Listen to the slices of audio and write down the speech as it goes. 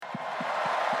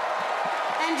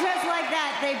just like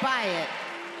that, they buy it.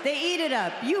 They eat it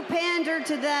up. You pander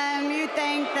to them, you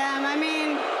thank them. I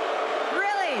mean,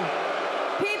 really,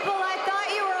 people, I thought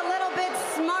you were a little bit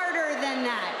smarter than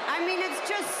that. I mean, it's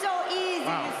just so easy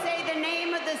to say the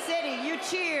name of the city. You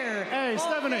cheer. Hey,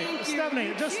 Stephanie, you cheer.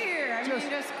 I mean,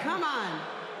 just come on.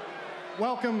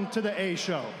 Welcome to the A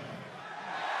Show.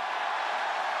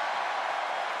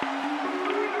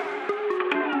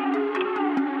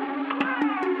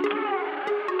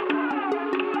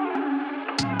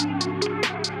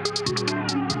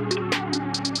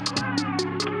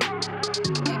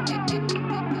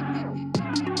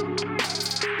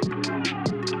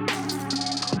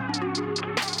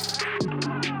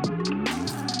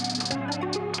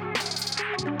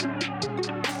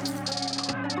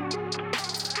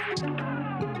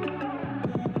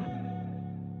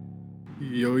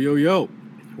 Yo.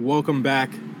 Welcome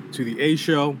back to the A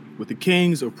Show with the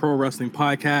Kings of Pro Wrestling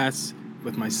Podcasts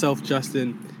with myself,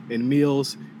 Justin, and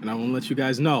Meelz. And I want to let you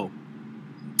guys know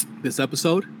this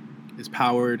episode is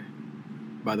powered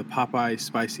by the Popeye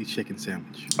Spicy Chicken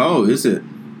Sandwich. Oh, is it?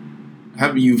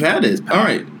 You've had it? All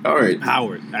right.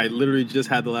 Powered. I literally just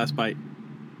had the last bite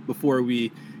before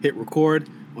we hit record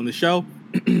on the show.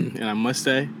 And I must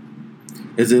say,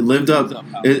 it lived up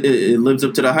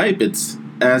to the hype. It's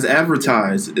as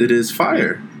advertised. It is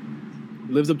fire.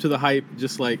 Lives up to the hype,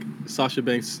 just like Sasha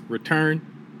Banks' return.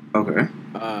 Okay.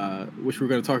 Which we're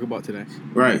going to talk about today.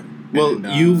 Right. Well,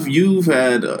 you've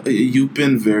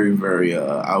been very, very.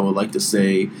 I would like to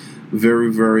say,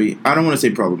 very, very. I don't want to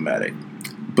say problematic,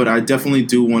 but I definitely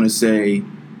do want to say,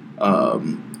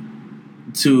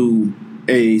 to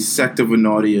a sect of an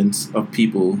audience of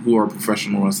people who are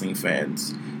professional wrestling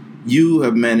fans. You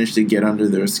have managed to get under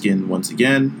their skin once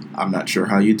again. I'm not sure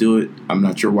how you do it. I'm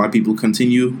not sure why people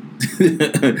continue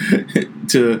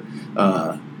to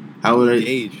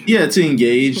engage. Yeah, to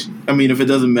engage. I mean, if it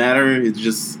doesn't matter, it's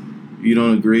just you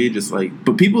don't agree. Just like,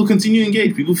 but people continue to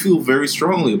engage. People feel very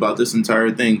strongly about this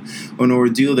entire thing, an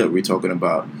ordeal that we're talking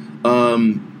about.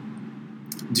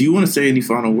 Do you want to say any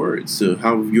final words to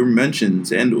how your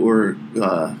mentions and or?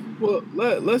 Well,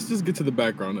 let's just get to the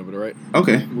background of it, all right?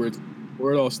 Okay.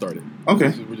 Where it all started.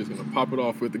 Okay. We're just going to pop it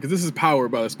off with it, because this is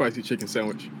powered by the Spicy Chicken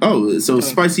Sandwich. Oh, so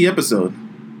spicy episode.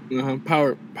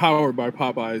 Powered by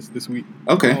Popeyes this week.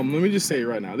 Okay. Let me just say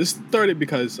right now, this started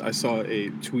because I saw a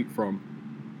tweet from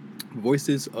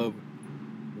Voices of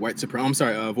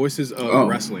Voices of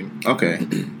Wrestling. Okay.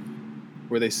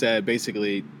 Where they said,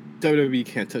 basically, WWE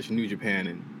can't touch New Japan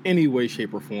in any way,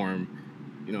 shape, or form.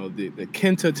 You know, the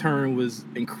Kenta turn was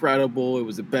incredible. It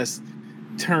was the best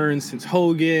turn since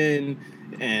Hogan,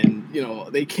 and you know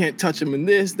they can't touch him in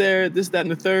this, that, and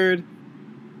the third.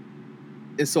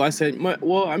 And so I said,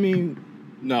 well, I mean,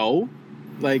 no,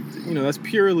 like, you know, that's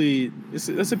purely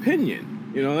that's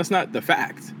opinion. You know, that's not the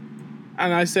fact.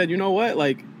 And I said, you know what,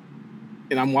 like,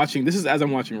 and I'm watching. This is as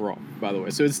I'm watching Raw, by the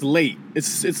way. So it's late.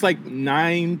 It's like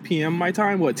 9 p.m. my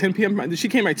time. What, 10 p.m. She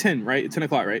came at 10, right? 10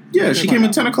 o'clock, right? Yeah, she came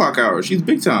at 10 o'clock hour. She's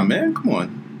big time, man. Come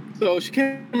on. So she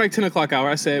came like 10 o'clock hour.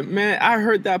 I said, man, I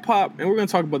heard that pop, and we're going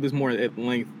to talk about this more at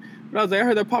length. But I was like, I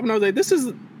heard that pop, and I was like, this is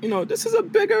a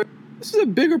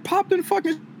bigger pop than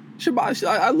fucking Shibata.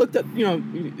 I looked at, you know,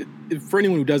 for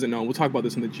anyone who doesn't know, we'll talk about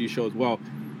this on the G show as well.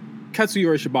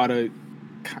 Katsuyori Shibata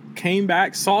came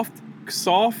back, soft,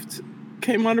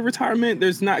 came out of retirement.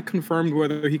 There's not confirmed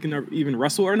whether he can even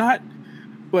wrestle or not,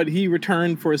 but he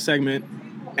returned for a segment,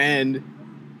 and,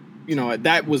 you know,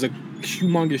 that was a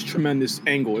humongous, tremendous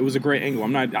angle. It was a great angle.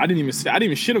 I didn't even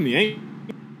shit on the angle.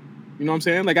 You know what I'm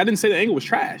saying? Like, I didn't say the angle was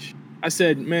trash. I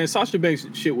said, man, Sasha Banks'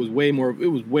 shit was way more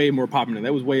popping than that.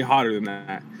 It was way hotter than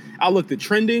that. I looked at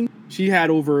trending. She had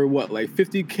over, like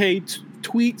 50K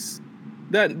tweets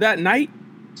that night.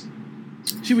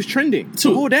 She was trending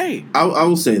the whole day. I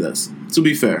will say this, to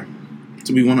be fair,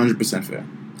 to be 100% fair.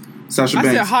 Sasha Banks.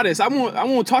 I said hottest. I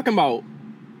won't talk about.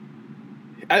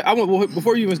 I want,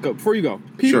 before you go.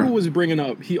 People was bringing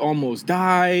up he almost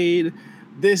died,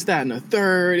 this, that, and the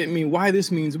third. I mean, why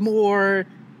this means more.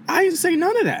 I didn't say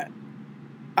none of that.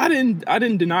 I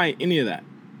didn't deny any of that.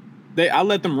 I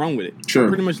let them run with it. Sure. I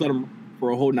pretty much let them for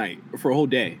a whole night, for a whole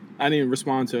day. I didn't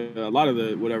respond to a lot of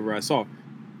the whatever I saw.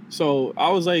 So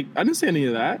I was like, I didn't say any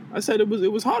of that. I said it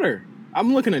was hotter.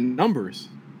 I'm looking at numbers.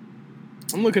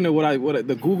 I'm looking at what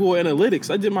the Google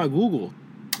Analytics. I did my Google.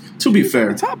 To be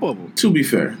fair, top of them. To be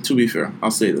fair, I'll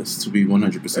say this. To be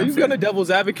 100% fair. Are you gonna devil's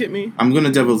advocate me? I'm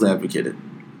gonna devil's advocate it.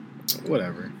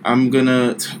 Whatever. I'm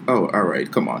gonna. Oh, all right.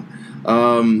 Come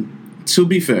on. To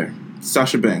be fair,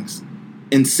 Sasha Banks,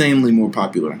 insanely more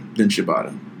popular than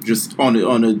Shibata. Just on a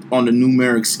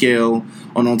numeric scale,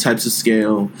 on all types of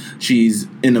scale. She's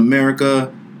in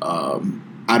America.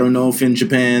 I don't know if in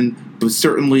Japan, but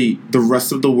certainly the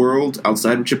rest of the world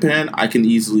outside of Japan, I can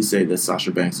easily say that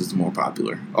Sasha Banks is more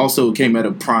popular. Also, it came at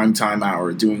a prime time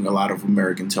hour doing a lot of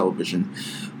American television.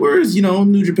 Whereas,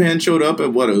 New Japan showed up at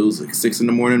it was like 6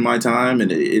 a.m. my time,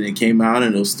 and it came out,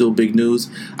 and it was still big news.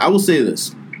 I will say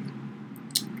this.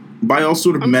 By all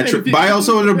sort of metric,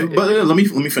 let me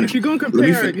finish. If you go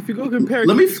compare,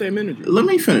 let me the same energy. Let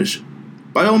me finish.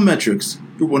 By all metrics,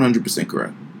 you're 100%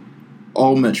 correct.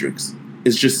 All metrics.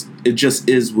 It just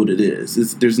is what it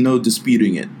is. There's no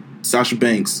disputing it. Sasha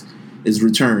Banks'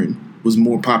 return was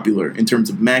more popular in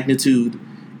terms of magnitude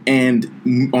and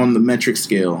on the metric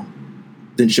scale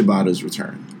than Shibata's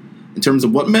return. In terms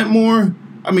of what meant more,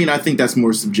 I think that's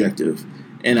more subjective,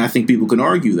 and I think people can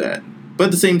argue that. But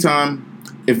at the same time,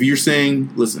 if you're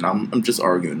saying, listen, I'm just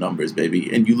arguing numbers,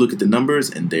 baby, and you look at the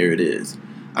numbers, and there it is.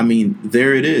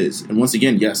 There it is. And once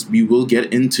again, yes, we will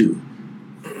get into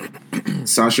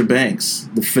Sasha Banks,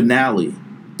 the finale,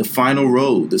 the final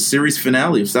road, the series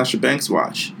finale of Sasha Banks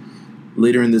Watch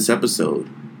later in this episode.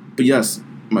 But yes,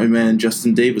 my man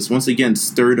Justin Davis once again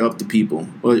stirred up the people.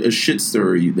 Well, a shit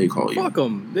stirrer, they call you. Fuck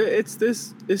them. It's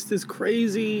this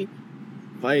crazy.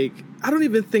 Like, I don't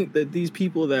even think that these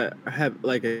people that have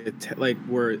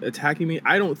were attacking me,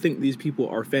 I don't think these people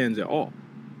are fans at all.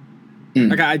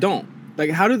 Like, I don't.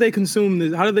 Like, how do they consume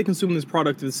this? How do they consume this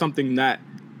product as something that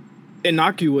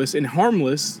innocuous and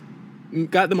harmless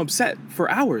got them upset for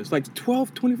hours, like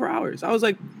 12, 24 hours? I was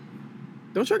like,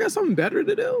 don't y'all got something better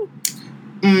to do?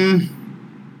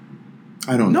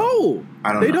 I don't know.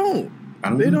 No, they don't.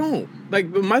 They don't.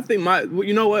 Like, but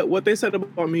you know what they said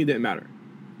about me didn't matter.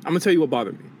 I'm gonna tell you what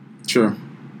bothered me. Sure.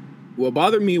 What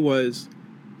bothered me was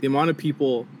the amount of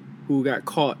people who got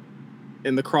caught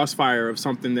in the crossfire of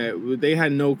something that they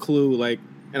had no clue. Like,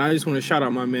 and I just want to shout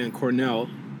out my man Cornell,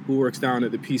 who works down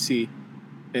at the PC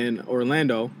in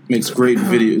Orlando. Makes great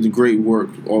video, great work.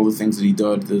 All the things that he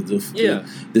does,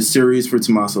 the series for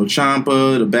Tommaso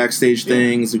Ciampa, the backstage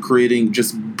things,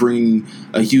 bringing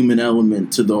a human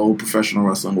element to the whole professional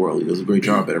wrestling world. He does a great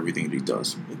job at everything that he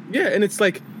does. Yeah, and it's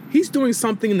like he's doing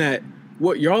something that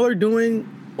what y'all are doing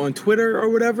on Twitter or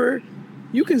whatever.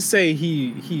 You can say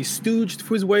he stooged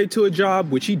his way to a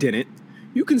job, which he didn't.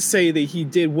 You can say that he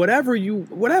did whatever.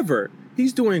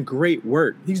 He's doing great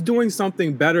work. He's doing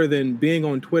something better than being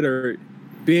on Twitter,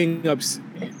 being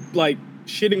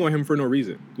shitting on him for no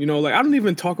reason. I don't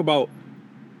even talk about,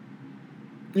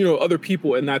 other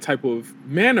people in that type of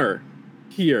manner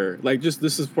here. Like, just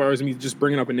this as far as me just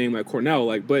bringing up a name like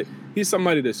Cornell. But he's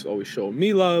somebody that's always shown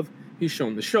me love. He's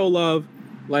shown the show love.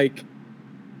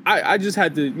 I just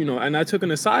had to, and I took an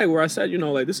aside where I said,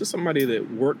 this is somebody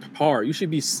that worked hard. You should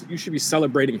be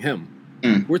celebrating him.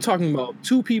 We're talking about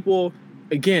two people,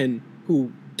 again,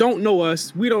 who don't know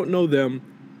us. We don't know them.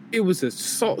 It was a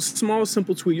small,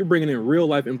 simple tweet. You're bringing in real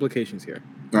life implications here.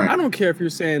 Right. I don't care if you're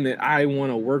saying that I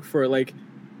want to work for it.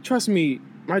 Trust me,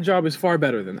 my job is far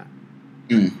better than that.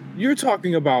 You're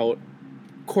talking about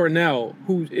Cornell,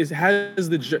 who has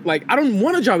the I don't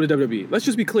want a job at WWE. Let's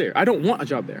just be clear. I don't want a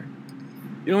job there.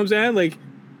 You know what I'm saying?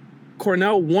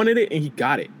 Cornell wanted it and he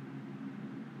got it.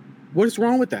 What is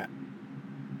wrong with that?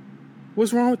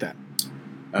 What's wrong with that?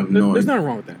 There's nothing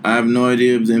wrong with that. I have no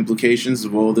idea of the implications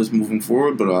of all this moving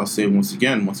forward, but I'll say once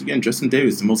again, Justin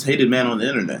Davis, the most hated man on the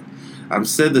internet. I've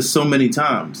said this so many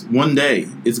times. One day,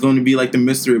 it's going to be like the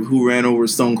mystery of who ran over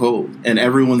Stone Cold, and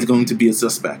everyone's going to be a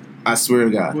suspect. I swear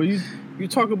to God. Well, you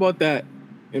talk about that,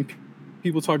 and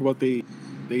people talk about they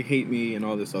hate me and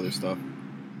all this other stuff.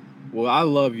 Well, I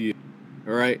love you,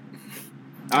 all right?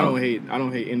 I don't hate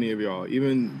any of y'all.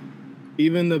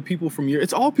 Even the people from Europe.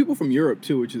 It's all people from Europe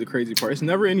too, which is the crazy part. It's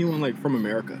never anyone from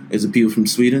America. Is it people from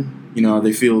Sweden? You know how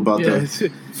they feel about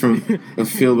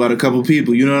feel about a couple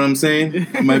people. You know what I'm saying?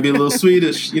 It might be a little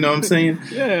Swedish. You know what I'm saying?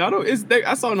 Yeah,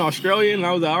 I saw an Australian,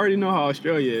 and I already know how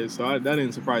Australia is, so that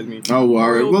didn't surprise me. Oh, well,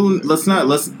 all right. Well, let's not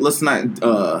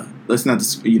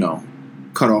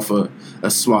cut off a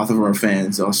swath of our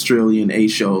fans. Australian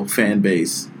A-show fan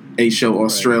base. A-show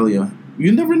Australia. Right.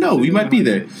 You never know. We might be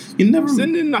there. You never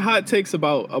send in the hot takes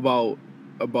about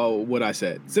what I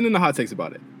said. Send in the hot takes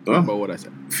about it. About what I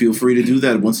said. Feel free to do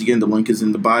that. Once again, the link is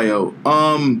in the bio.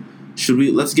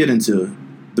 Let's get into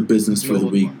the business for the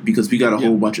week because we got a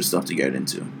whole bunch of stuff to get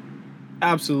into.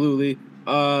 Absolutely.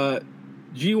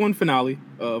 G1 finale.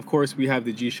 Of course, we have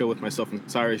the G show with myself and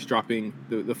Cyrus dropping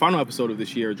the final episode of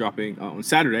this year dropping on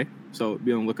Saturday. So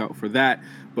be on the lookout for that.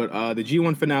 But the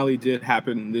G1 finale did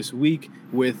happen this week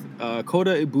with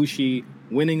Kota Ibushi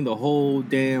winning the whole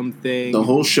damn thing. The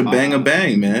whole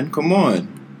shebang-a-bang, man. Come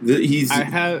on. Go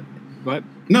ahead.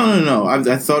 No.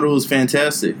 I thought it was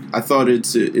fantastic. I thought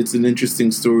it's an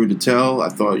interesting story to tell. I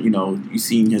thought, you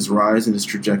seen his rise and his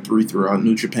trajectory throughout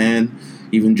New Japan.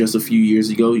 Even just a few years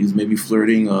ago, he was maybe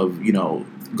flirting of,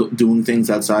 doing things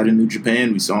outside of New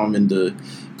Japan. We saw him in the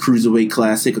Cruiserweight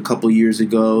Classic a couple years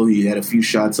ago. He had a few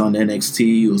shots on NXT.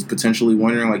 He was potentially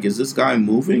wondering, like, is this guy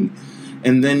moving?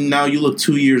 And then now you look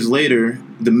 2 years later,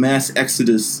 the mass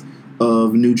exodus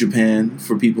of New Japan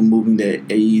for people moving to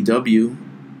AEW.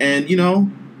 And,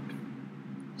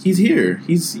 he's here.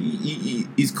 He's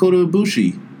Kota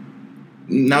Ibushi.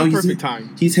 Now perfect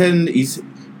time.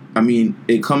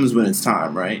 It comes when it's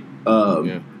time, right?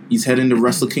 He's heading to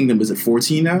Wrestle Kingdom. Is it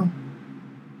 14 now?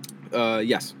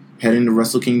 Yes. Heading to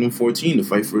Wrestle Kingdom 14 to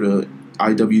fight for the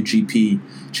IWGP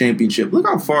Championship. Look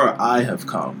how far I have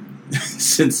come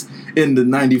since in the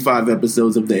 95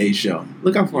 episodes of the A Show.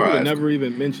 Look how far I have come. You would have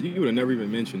never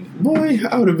even mentioned. Boy,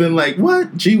 I would have been like,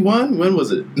 what? G1? When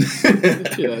was it?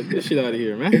 Get shit out of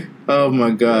here, man. Oh,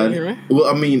 my God. Here, man. Well,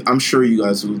 I'm sure you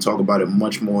guys will talk about it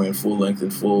much more in full length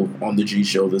and full on the G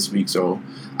Show this week, so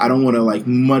I don't want to,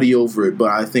 muddy over it,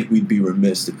 but I think we'd be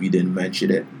remiss if we didn't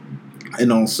mention it.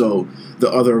 And also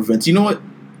the other events. You know what?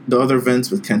 The other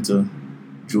events with Kenta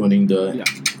joining the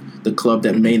club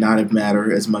that may not have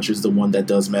mattered as much as the one that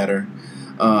does matter.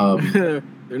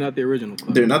 They're not the original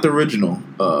club. They're not the original.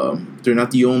 They're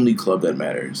not the only club that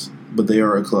matters, but they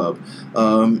are a club.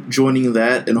 Joining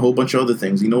that and a whole bunch of other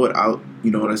things. You know what I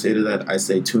say to that? I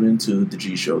say tune into the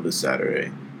G Show this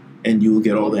Saturday, and you will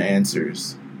get all the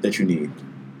answers that you need.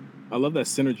 I love that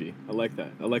synergy. I like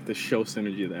that. I like the show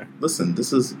synergy there. Listen,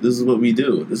 this is what we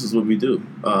do. This is what we do.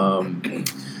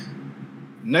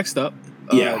 Next up,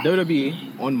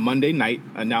 WWE on Monday night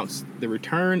announced the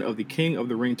return of the King of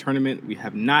the Ring tournament. We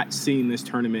have not seen this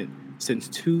tournament since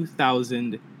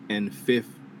 2015,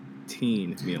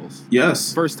 Meelz.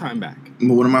 Yes. First time back.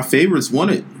 One of my favorites won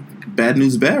it. Bad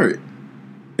News Barrett.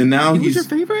 And now he was your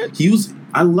favorite?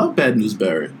 I love Bad News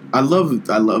Barrett. I love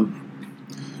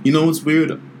you know what's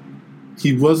weird?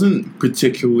 He wasn't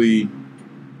particularly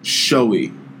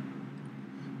showy.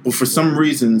 But for some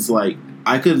reasons, I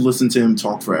could listen to him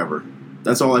talk forever.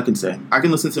 That's all I can say. I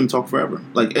can listen to him talk forever.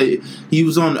 He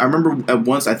was on, I remember at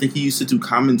once, I think he used to do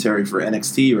commentary for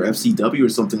NXT or FCW or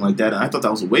something like that, and I thought that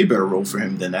was a way better role for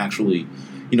him than actually,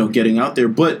 getting out there.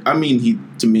 But,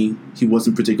 to me, he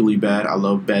wasn't particularly bad. I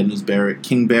love Bad News Barrett.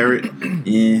 King Barrett,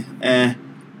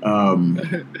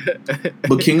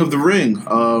 but King of the Ring,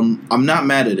 I'm not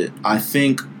mad at it.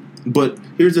 But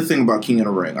here's the thing about King of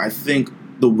the Ring. I think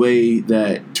the way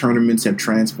that tournaments have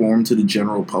transformed to the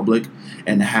general public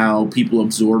and how people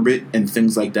absorb it and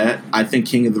things like that, I think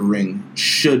King of the Ring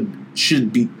should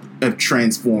be have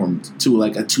transformed to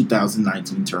a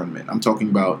 2019 tournament. I'm talking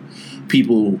about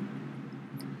people,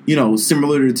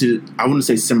 similar to, I wouldn't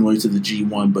say similar to the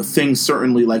G1, but things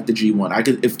certainly like the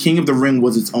G1. If King of the Ring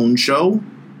was its own show,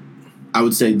 I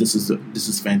would say this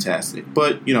is fantastic.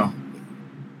 But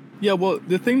yeah, well,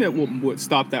 the thing that would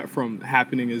stop that from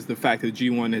happening is the fact that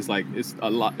G1 is it's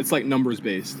numbers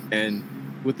based, and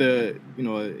with a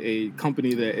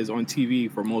company that is on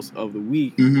TV for most of the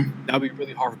week, that would be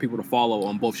really hard for people to follow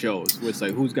on both shows. Where it's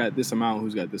who's got this amount,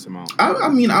 who's got this amount.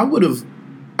 I would have.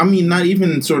 Not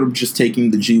even sort of just taking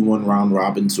the G1 round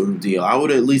robin sort of deal. I would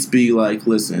at least be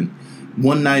listen,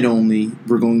 one night only,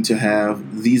 we're going to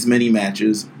have these many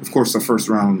matches. Of course, the first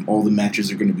round, all the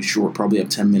matches are going to be short, probably have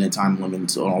 10-minute time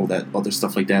limits and all that other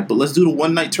stuff like that. But let's do the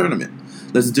one-night tournament.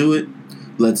 Let's do it.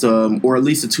 Let's, or at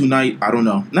least a two-night, I don't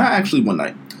know. Not actually one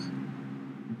night.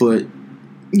 But,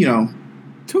 2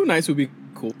 nights would be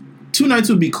cool. 2 nights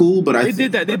would be cool, but They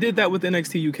did that with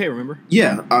NXT UK, remember?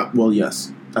 Yeah, well,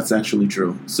 yes. That's actually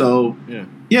true. So,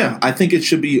 yeah, I think it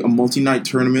should be a multi-night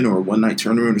tournament or a one-night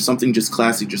tournament or something just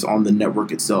classic, just on the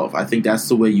network itself. I think that's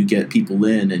the way you get people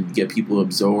in and get people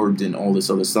absorbed and all this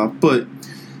other stuff. But,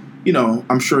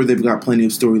 I'm sure they've got plenty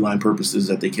of storyline purposes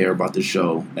that they care about the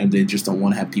show, and they just don't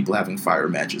want to have people having fire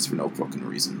matches for no fucking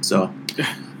reason. So, here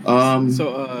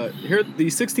are the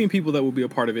 16 people that will be a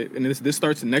part of it, and this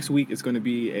starts next week. It's going to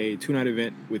be a 2-night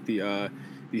event with the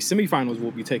semifinals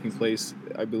will be taking place,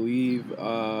 I believe,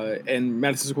 in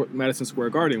Madison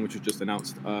Square Garden, which was just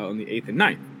announced on the 8th and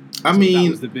 9th. That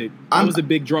was the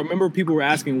big draw. Remember, people were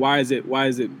asking why is it why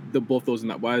is it on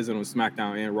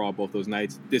SmackDown and Raw both those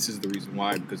nights? This is the reason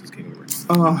why, because it's King of the Ring.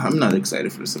 I'm not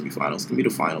excited for the semifinals. Give me the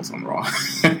finals on Raw.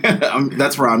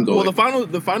 That's where I'm going. Well,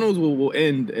 the finals will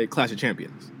end at Clash of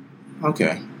Champions.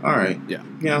 Okay. All right. Yeah.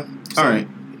 All right.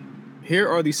 Here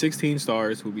are the 16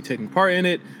 stars who will be taking part in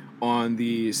it. On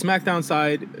the SmackDown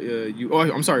side,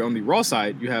 on the Raw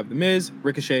side, you have The Miz,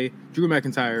 Ricochet, Drew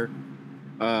McIntyre,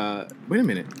 Wait a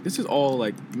minute. This is all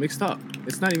like mixed up.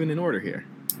 It's not even in order here.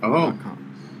 Oh.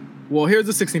 Well, here's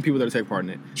the 16 people that take part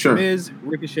in it. Sure. Miz,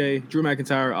 Ricochet, Drew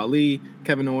McIntyre, Ali,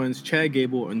 Kevin Owens, Chad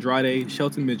Gable, Andrade,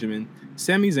 Shelton Benjamin,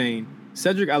 Sami Zayn,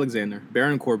 Cedric Alexander,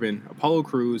 Baron Corbin, Apollo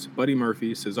Crews, Buddy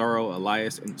Murphy, Cesaro,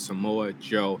 Elias, and Samoa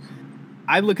Joe.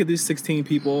 I look at these 16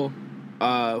 people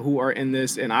who are in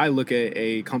this, and I look at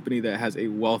a company that has a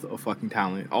wealth of fucking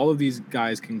talent. All of these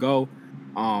guys can go.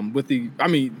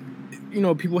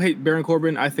 People hate Baron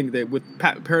Corbin. I think that with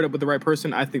paired up with the right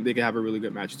person, I think they could have a really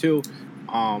good match too.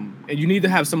 And you need to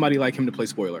have somebody like him to play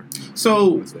spoiler.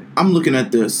 So I'm looking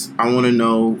at this. I want to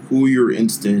know who are your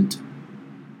instant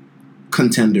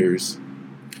contenders.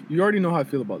 You already know how I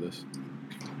feel about this.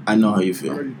 I know how you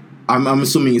feel. I'm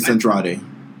assuming it's Andrade.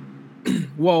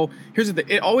 Well, here's the thing.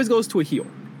 It always goes to a heel.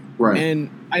 Right. And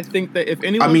I think that if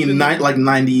anyone...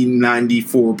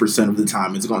 94% of the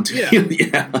time it's going to a heel.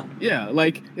 Yeah,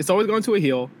 like, it's always going to a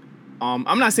heel.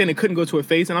 I'm not saying it couldn't go to a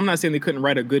face, and I'm not saying they couldn't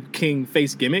write a good king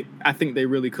face gimmick. I think they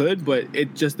really could, but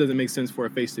it just doesn't make sense for a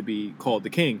face to be called the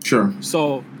king. Sure.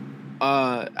 So,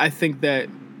 I think that,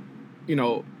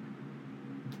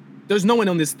 there's no one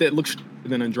on this that looks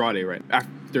than Andrade right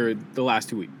after the last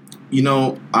 2 weeks.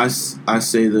 I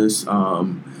say this.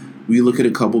 We look at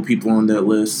a couple people on that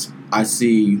list. I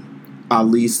see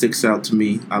Ali sticks out to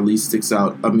me. Ali sticks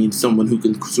out. I mean, someone who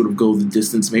can sort of go the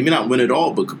distance, maybe not win it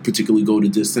all, but could particularly go the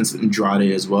distance.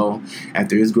 Andrade as well,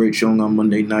 after his great showing on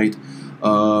Monday night.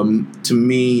 To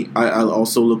me, I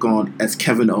also look on as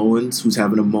Kevin Owens, who's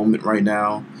having a moment right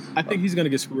now. I think he's going to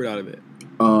get screwed out of it.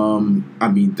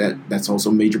 That's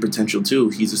also major potential too.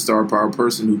 He's a star power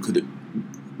person who could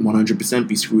 100%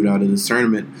 be screwed out of this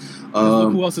tournament.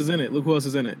 Look who else is in it.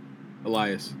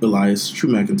 Elias, Drew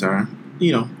McIntyre,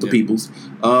 the peoples.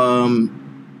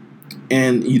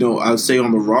 And I'll say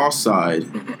on the Raw side,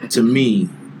 to me,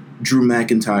 Drew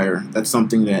McIntyre, that's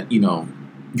something that, you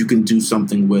can do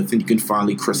something with, and you can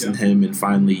finally christen him and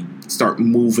finally start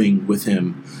moving with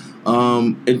him.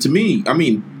 And to me,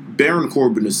 Baron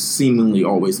Corbin is seemingly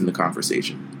always in the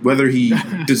conversation. Whether he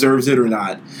deserves it or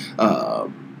not,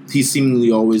 he's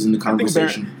seemingly always in the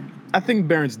conversation. I think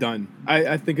Baron's done.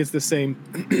 I think it's the same.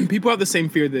 People have the same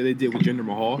fear that they did with Jinder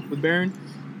Mahal with Baron.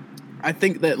 I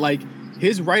think that,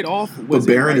 his write-off was...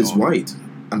 But Baron is white.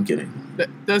 I'm kidding. That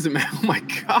doesn't matter. Oh, my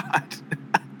God.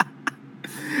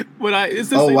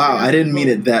 Wow. I didn't mean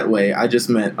it that way. I just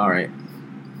meant, all right.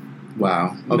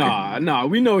 Wow. Okay. Nah.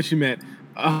 We know what you meant.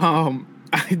 I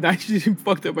actually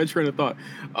fucked up my train of thought.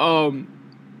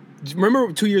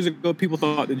 Remember 2 years ago, people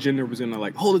thought that Jinder was going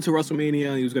to hold it to WrestleMania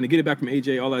and he was going to get it back from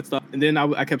AJ, all that stuff. And then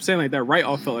I kept saying that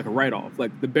write-off felt like a write-off.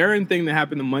 The Baron thing that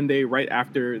happened on Monday right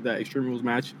after that Extreme Rules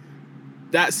match,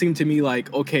 that seemed to me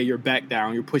okay, you're back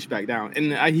down, you're pushed back down.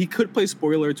 And he could play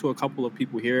spoiler to a couple of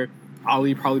people here.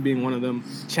 Ali probably being one of them.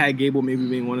 Chad Gable maybe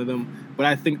being one of them. But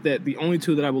I think that the only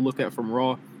two that I will look at from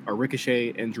Raw are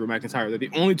Ricochet and Drew McIntyre. They're the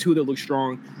only two that look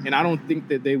strong, and I don't think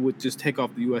that they would just take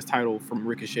off the U.S. title from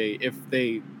Ricochet if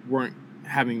they weren't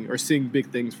having or seeing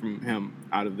big things from him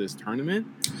out of this tournament.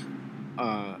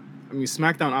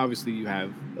 SmackDown, obviously, you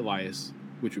have Elias,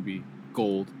 which would be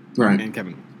gold, right? And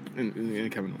Kevin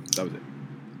Owens. That was it.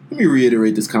 Let me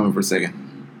reiterate this comment for a second.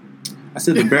 I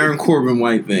said the Baron Corbin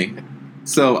white thing.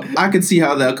 So I could see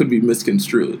how that could be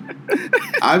misconstrued.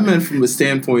 I meant from the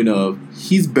standpoint of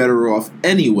he's better off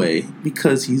anyway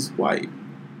because he's white,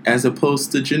 as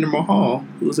opposed to Jinder Mahal,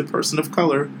 who is a person of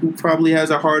color who probably has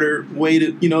a harder way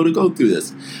to to go through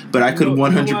this. But I could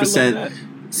 100%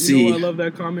 see. I love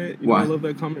that comment. Why? I love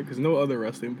that comment because no other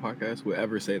wrestling podcast would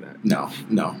ever say that. No,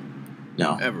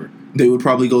 ever. They would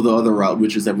probably go the other route,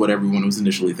 which is what everyone was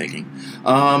initially thinking.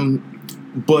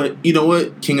 But you know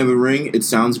what? King of the Ring, it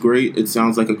sounds great. It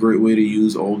sounds like a great way to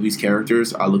use all of these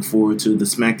characters. I look forward to the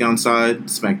SmackDown side. The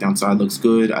SmackDown side looks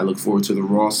good. I look forward to the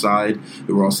Raw side.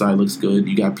 The Raw side looks good.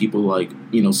 You got people like,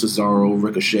 Cesaro,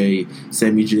 Ricochet,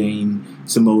 Sami Zayn,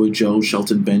 Samoa Joe,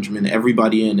 Shelton Benjamin.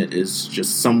 Everybody in it is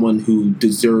just someone who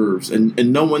deserves, and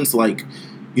no one's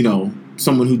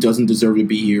someone who doesn't deserve to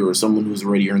be here or someone who's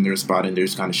already earned their spot and they're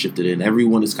just kind of shifted in.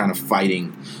 Everyone is kind of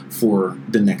fighting for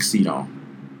the next,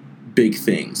 big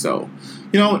thing. So,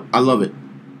 I love it.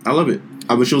 I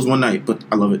wish it was one night, but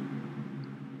I love it.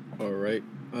 All right.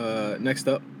 Next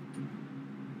up,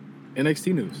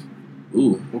 NXT news.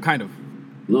 Ooh. What kind of?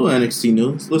 A little NXT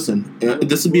news. Listen,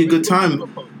 this would be a good time. A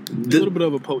little bit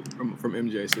of a post from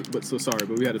MJ, so sorry,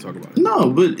 but we had to talk about it.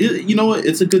 No, but you know what?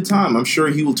 It's a good time. I'm sure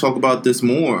he will talk about this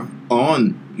more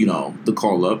on, the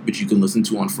call up, which you can listen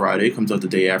to on Friday. It comes out the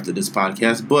day after this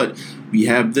podcast. But we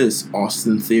have this.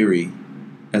 Austin Theory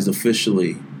has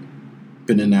officially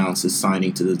been announced is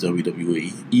signing to the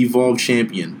WWE. Evolve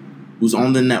champion, who's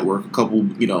on the network a couple,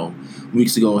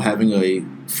 weeks ago, having a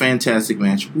fantastic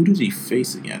match. Who did he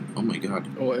face again? Oh my god!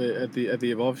 Oh, at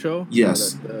the Evolve show?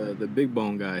 Yes, the big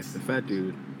bone guy, the fat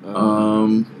dude.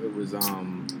 It was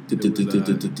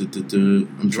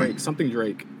Drake, something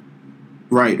Drake.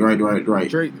 Right.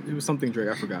 Drake. It was something Drake.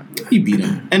 I forgot. He beat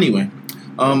him anyway.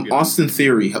 Austin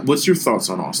Theory. What's your thoughts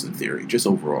on Austin Theory, just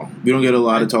overall? We don't get a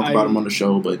lot to talk about him on the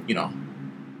show, but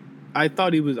I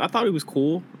thought he was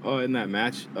cool in that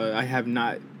match. I have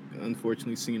not,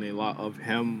 unfortunately, seen a lot of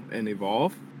him in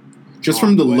Evolve. Just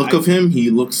from the look of him,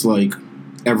 he looks like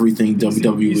everything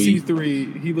WWE.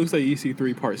 EC3. He looks like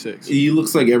EC3 Part 6. He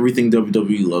looks like everything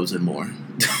WWE loves and more.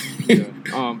 Yeah.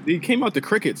 He came out the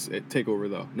crickets at TakeOver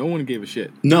though. No one gave a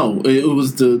shit. No, it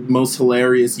was the most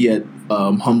hilarious yet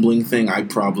humbling thing I've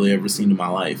probably ever seen in my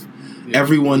life. Yeah.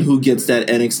 Everyone who gets that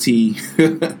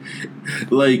NXT,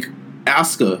 like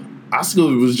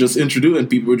Asuka was just introduced and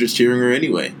people were just cheering her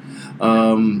anyway.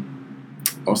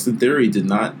 Austin Theory did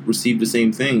not receive the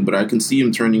same thing, but I can see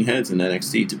him turning heads in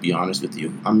NXT, to be honest with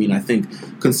you. I mean, I think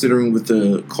considering with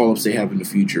the call-ups they have in the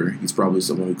future, he's probably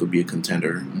someone who could be a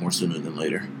contender more sooner than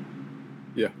later.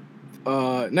 Yeah.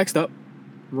 Next up,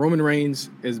 Roman Reigns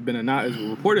has been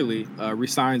reportedly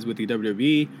resigns with the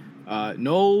WWE.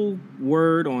 No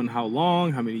word on how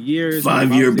long, how many years.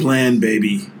 5-year plan,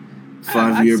 baby.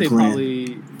 5-year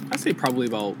plan. I'd say probably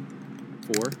about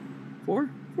four. 4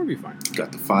 would be fine.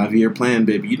 Got the 5-year plan,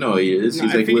 baby. You know he is.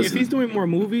 He's listen. If he's doing more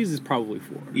movies, it's probably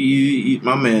 4.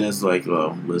 My man is like,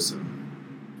 well, listen.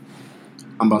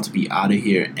 I'm about to be out of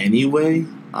here anyway.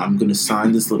 I'm gonna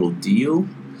sign this little deal.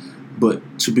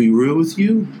 But to be real with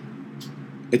you,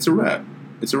 it's a wrap.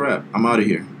 I'm out of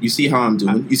here. You see how I'm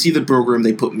doing. You see the program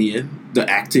they put me in, the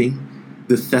acting,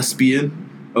 the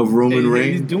thespian of Roman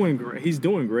Reigns. He's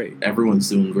doing great. Everyone's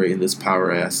doing great in this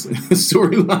power ass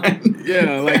storyline.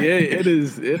 Yeah, like it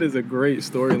is a great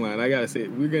storyline. I gotta say,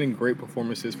 we're getting great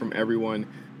performances from everyone,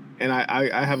 and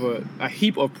I have a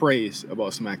heap of praise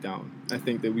about SmackDown. I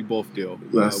think that we both do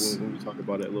when we talk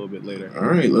about it a little bit later. All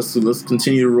right, let's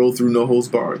continue to roll through No Holds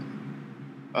Barred.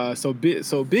 So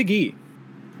Big E,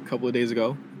 a couple of days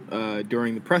ago,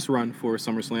 during the press run for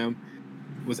SummerSlam,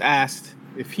 was asked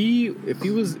if he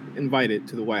was invited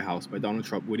to the White House by Donald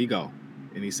Trump, would he go?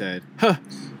 And he said, "Huh."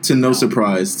 To no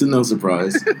surprise.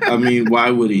 I mean,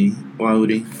 why would he?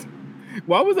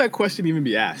 Why would that question even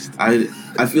be asked? I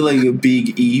feel like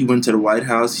Big E went to the White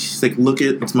House. He's like, look,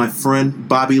 it's my friend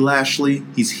Bobby Lashley.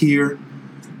 He's here.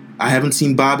 I haven't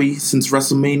seen Bobby since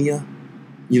WrestleMania.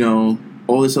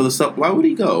 All this other stuff. Why would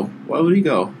he go?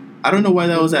 I don't know why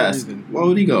that was asked. Why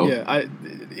would he go? Yeah,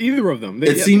 either of them.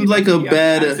 It seemed like a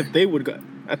bad. If they would go,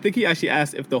 I think he actually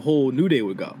asked if the whole New Day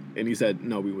would go, and he said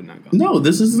no, we would not go. No,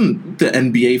 this isn't the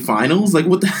NBA Finals. Like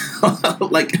what the hell?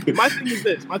 Like my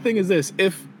thing is this: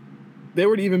 if they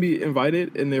were to even be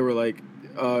invited, and they were like,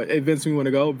 "Hey, Vince, we want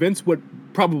to go," Vince would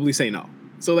probably say no.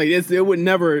 So like it would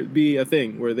never be a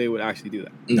thing where they would actually do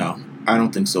that. No, I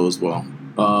don't think so as well.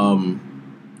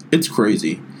 It's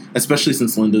crazy, especially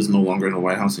since Linda's no longer in the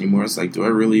White House anymore. It's like, do I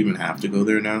really even have to go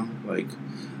there now? Like,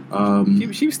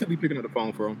 she would still be picking up the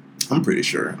phone for him. I'm pretty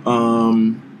sure.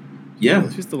 Yeah.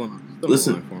 She's still on.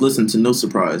 Listen. To no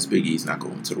surprise, Big E's not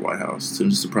going to the White House. To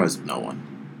the surprise of no one.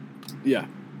 Yeah.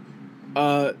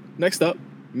 Next up,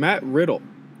 Matt Riddle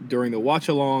during the Watch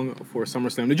Along for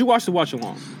SummerSlam. Did you watch the Watch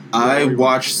Along? I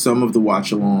watched some of the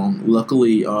Watch Along.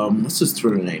 Luckily, what's his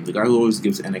Twitter name? The guy who always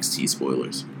gives NXT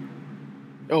spoilers.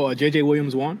 Oh, JJ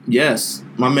Williams won? Yes.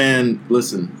 My man,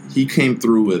 listen, he came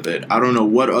through with it. I don't know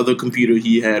what other computer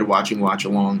he had watching Watch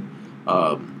Along,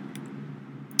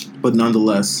 but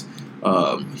nonetheless,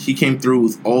 he came through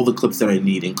with all the clips that I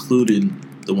need, including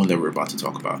the one that we're about to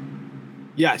talk about.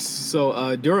 Yes. So,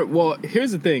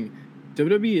 here's the thing.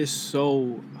 WWE is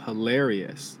so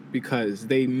hilarious because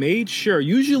they made sure,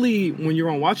 usually when you're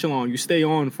on Watch Along, you stay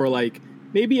on for like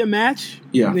maybe a match,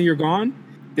 and then you're gone.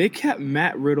 They kept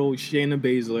Matt Riddle, Shayna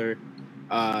Baszler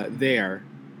there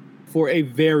for a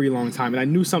very long time, and I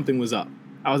knew something was up.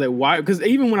 I was like, why? Because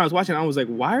even when I was watching, I was like,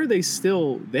 why are they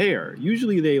still there?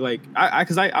 Usually they like, I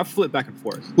flip back and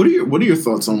forth. What are your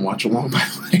thoughts on Watch Along, by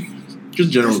the way?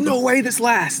 Just general. There's no way this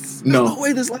lasts. No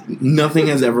way this lasts. Nothing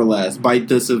has ever last. Bite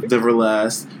This never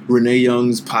last. Renee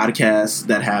Young's podcast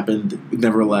that happened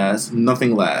never lasts.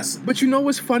 Nothing lasts. But you know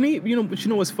what's funny? But you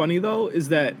know what's funny though is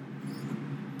that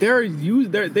they're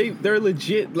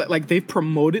legit. Like they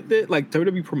promoted it. Like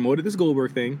WWE promoted this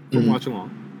Goldberg thing from Watch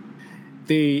Along.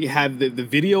 They have the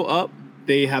video up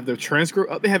They have their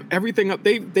transcript up. They have everything up.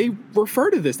 They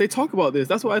refer to this. They talk about this.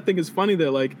 That's why I think it's funny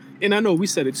that, like, and I know we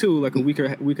said it too, like a week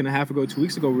and a half ago, 2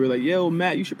 weeks ago, we were like, yo,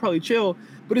 Matt, you should probably chill.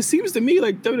 But it seems to me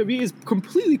like WWE is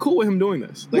completely cool with him doing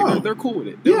this. Like, they're cool with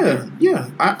it. Yeah.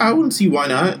 I wouldn't see why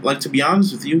not. Like, to be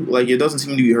honest with you, like, it doesn't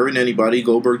seem to be hurting anybody.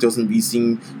 Goldberg doesn't be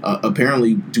seen,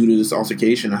 apparently, due to this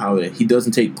altercation, how he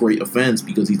doesn't take great offense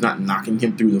because he's not knocking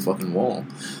him through the fucking wall.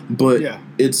 But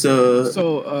it's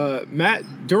So,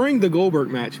 Matt, during the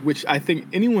Goldberg match, which I think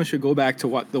anyone should go back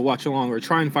to the watch along or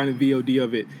try and find a VOD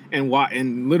of it and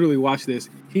literally watch this,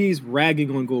 he's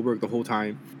ragging on Goldberg the whole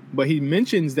time. But he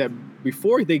mentions that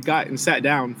before they got and sat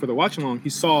down for the watch along,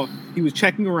 he was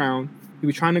checking around. He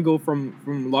was trying to go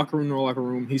from locker room to locker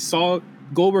room. He saw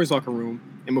Goldberg's locker room,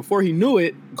 and before he knew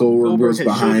it, Goldberg was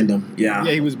behind him. Yeah,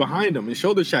 he was behind him and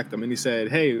shoulder checked him, and he said,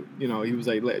 "Hey, he was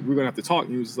like, we're gonna have to talk."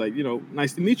 And he was like,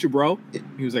 "Nice to meet you, bro."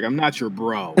 He was like, "I'm not your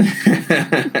bro."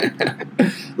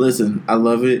 Listen, I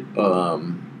love it.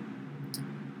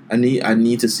 I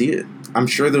need to see it. I'm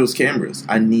sure there was cameras.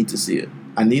 I need to see it.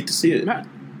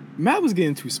 Matt was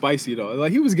getting too spicy though.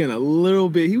 Like, he was getting a little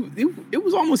bit. It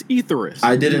was almost etherish.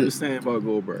 I didn't understand about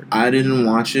Goldberg. I didn't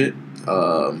watch it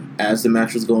as the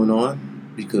match was going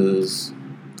on because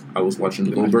I was watching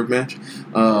the Goldberg match.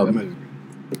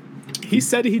 He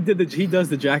said he does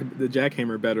the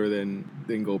jackhammer better than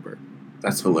Goldberg.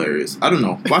 That's hilarious. I don't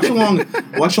know. Watch along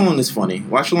is funny.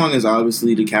 Watch along is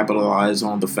obviously to capitalize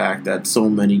on the fact that so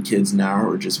many kids now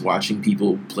are just watching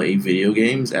people play video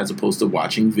games as opposed to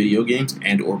watching video games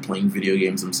and or playing video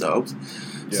games themselves.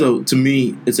 Yeah. So to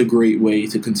me, it's a great way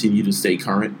to continue to stay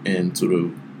current and sort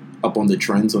of up on the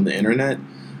trends on the internet.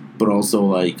 But also,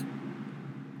 like,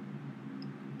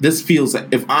 this feels like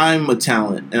if I'm a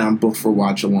talent and I'm booked for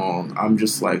watch along, I'm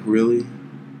just like, really?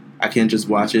 I can't just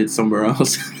watch it somewhere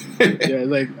else. Yeah,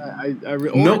 like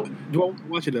nope. Do I want to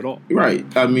watch it at all? Right.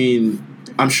 I mean,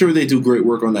 I'm sure they do great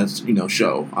work on that,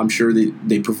 show. I'm sure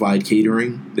they provide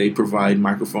catering, they provide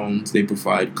microphones, they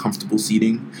provide comfortable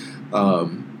seating,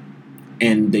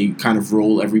 and they kind of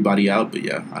roll everybody out. But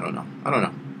yeah, I don't know.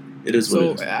 It is what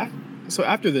it is. So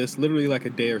after this, literally like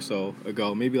a day or so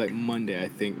ago, maybe like Monday, I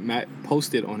think, Matt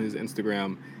posted on his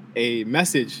Instagram a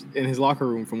message in his locker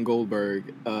room from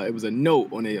Goldberg. It was a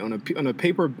note on a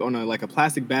paper, on a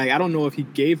plastic bag. I don't know if he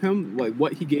gave him, like,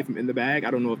 what he gave him in the bag.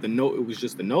 I don't know if it was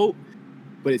just a note,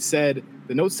 but the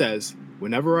note says,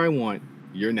 "Whenever I want,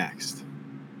 you're next."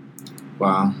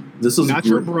 Wow. This is not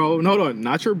your bro. No,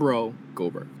 not your bro,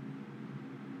 Goldberg.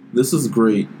 This is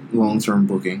great long-term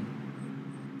booking.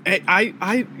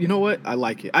 I you know what? I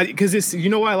like it. Because it's, you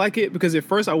know why I like it? Because at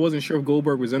first I wasn't sure if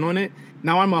Goldberg was in on it.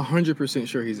 Now I'm 100%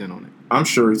 sure he's in on it. I'm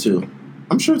sure too.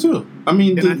 I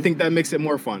mean, I think that makes it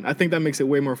more fun. I think that makes it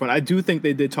way more fun. I do think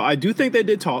they did talk. I do think that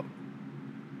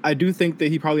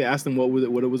he probably asked them what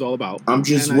it was all about. I'm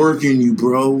just working you,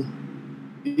 bro.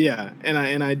 Yeah,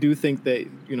 and I do think that,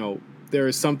 there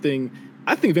is something.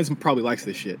 I think Vince probably likes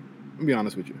this shit. I'll be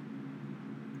honest with you.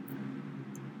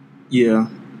 Yeah.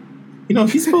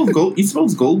 He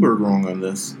spells Goldberg wrong on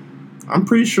this. I'm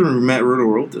pretty sure Matt Riddle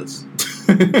wrote this.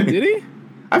 Did he?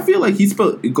 I feel like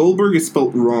Goldberg is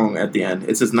spelled wrong at the end.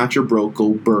 It says not your bro,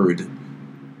 Goldberg.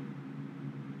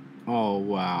 Oh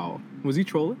wow. Was he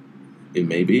trolling? It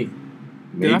may be.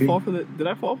 Did I fall for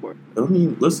it? I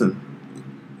mean, listen.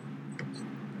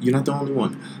 You're not the only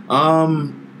one.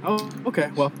 Oh,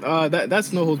 okay. Well,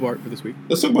 that's no holds barred for this week.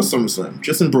 Let's talk about SummerSlam,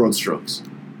 just in broad strokes.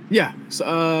 Yeah.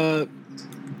 So,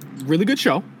 really good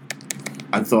show.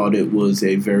 I thought it was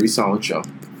a very solid show.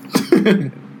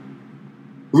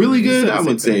 Really good, I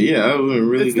would say. Yeah,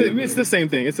 really good. It's the same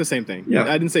thing. Yeah.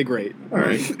 I didn't say great. All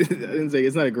right. I didn't say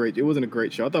it wasn't a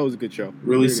great show. I thought it was a good show.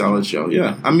 Really solid show.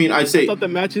 Yeah. I mean, I thought the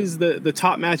matches, the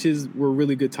top matches were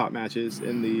really good top matches,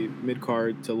 and the mid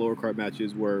card to lower card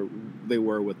matches were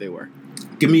what they were.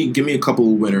 Give me a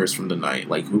couple of winners from the night,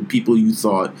 like people you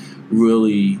thought, or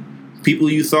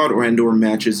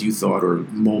matches you thought, or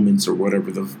moments or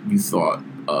whatever you thought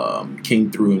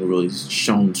came through and really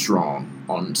shone strong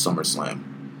on SummerSlam.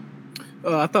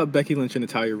 I thought Becky Lynch and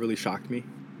Natalya really shocked me.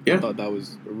 Yeah. I thought that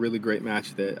was a really great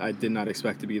match that I did not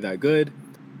expect to be that good.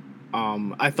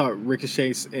 I thought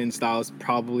Ricochet and Styles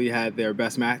probably had their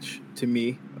best match to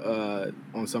me on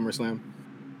SummerSlam.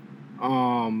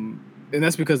 And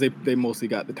that's because they mostly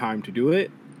got the time to do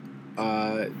it.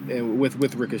 And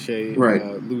with Ricochet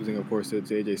losing, of course, to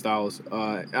AJ Styles.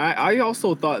 I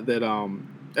also thought that,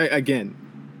 again,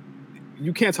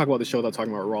 you can't talk about the show without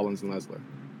talking about Rollins and Lesnar.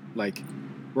 Like,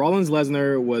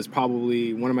 Rollins-Lesnar was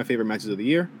probably one of my favorite matches of the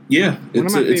year. Yeah,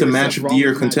 it's a match of the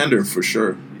year contender for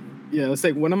sure. Yeah, let's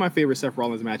say one of my favorite Seth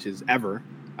Rollins matches ever.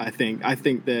 I think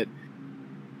that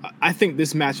I think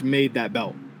this match made that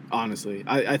belt. Honestly,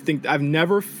 I think I've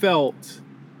never felt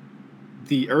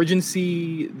the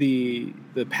urgency,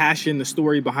 the passion, the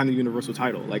story behind the Universal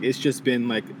title. Like, it's just been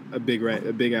like a big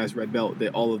ass red belt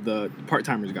that all of the part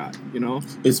timers got. You know,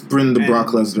 it's been the Brock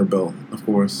Lesnar belt, of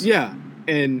course. Yeah,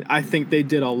 and I think they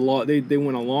did a lot. They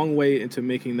went a long way into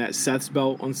making that Seth's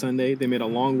belt on Sunday. They made a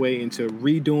long way into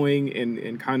redoing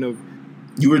and kind of.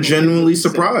 You were genuinely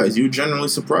surprised. You were genuinely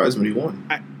surprised when he won.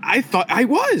 I thought I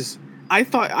was.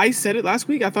 I said it last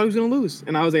week. I thought he was going to lose.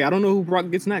 And I was like, I don't know who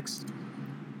Brock gets next.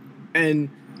 And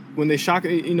when they shock,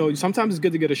 sometimes it's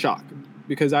good to get a shock.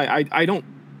 Because I don't...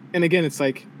 And again, it's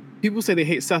like, people say they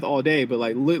hate Seth all day, but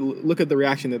like, look at the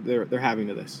reaction that they're having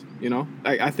to this. You know?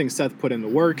 I think Seth put in the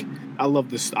work. I love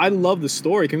the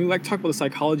story. Can we talk about the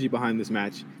psychology behind this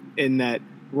match? In that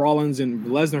Rollins and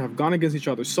Lesnar have gone against each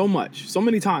other so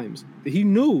many times, that he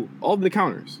knew all of the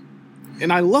counters.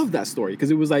 And I love that story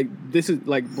because it was like, this is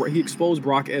like, he exposed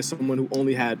Brock as someone who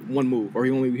only had one move, or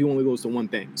he only goes to one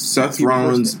thing. Seth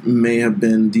Rollins may have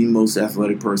been the most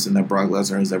athletic person that Brock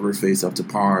Lesnar has ever faced up to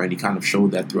par, and he kind of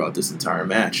showed that throughout this entire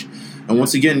match. And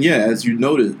once again, as you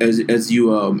noted, as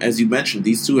you mentioned,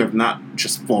 these two have not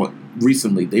just fought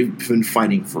recently; they've been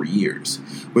fighting for years.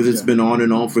 Whether it's been on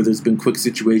and off, whether it's been quick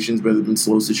situations, whether it's been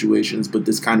slow situations, but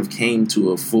this kind of came to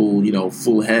a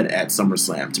full head at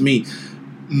SummerSlam. To me,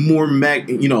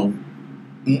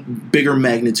 bigger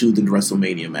magnitude than the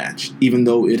WrestleMania match, even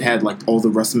though it had like all the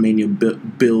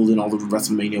WrestleMania build and all the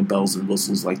WrestleMania bells and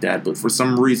whistles like that. But for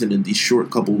some reason, in these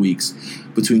short couple weeks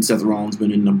between Seth Rollins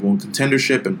winning number one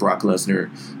contendership and Brock Lesnar,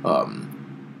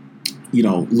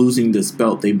 losing this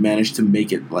belt, they managed to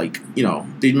make it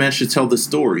they managed to tell the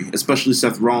story. Especially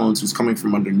Seth Rollins, who's coming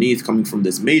from underneath, coming from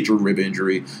this major rib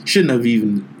injury, shouldn't have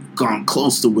even gone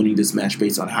close to winning this match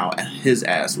based on how his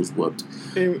ass was whooped.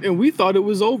 And we thought it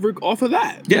was over off of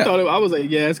that. Yeah. I was like,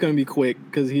 it's going to be quick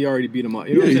because he already beat him up.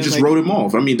 You know he just wrote him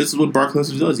off. I mean, this is what Brock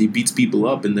Lesnar does. He beats people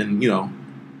up, and then, you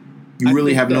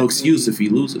really have no excuse if he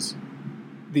loses.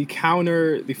 The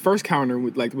first counter,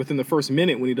 within the first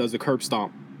minute when he does the curb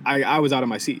stomp, I was out of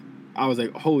my seat. I was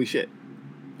like, holy shit.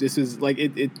 This is like,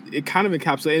 it kind of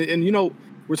encapsulates. And,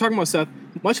 we're talking about Seth.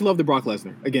 Much love to Brock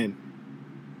Lesnar. Again,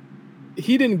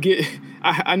 he didn't get...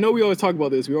 I know we always talk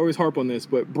about this. We always harp on this.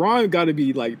 But Braun got to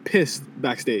be, pissed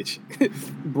backstage.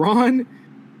 Braun,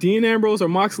 Dean Ambrose, or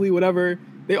Moxley, whatever,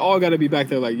 they all got to be back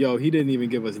there like, yo, he didn't even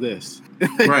give us this.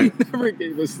 Right. He never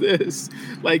gave us this.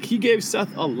 He gave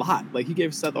Seth a lot. He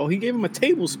gave him a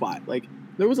table spot.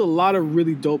 There was a lot of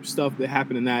really dope stuff that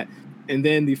happened in that. And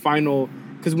then the final...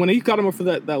 Because when he got him up for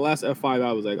that last F5,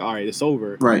 I was like, all right, it's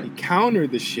over. Right. He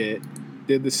countered the shit.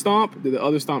 Did the stomp, did the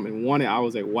other stomp, and won it. I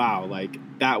was like, wow,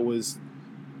 that was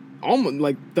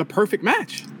almost the perfect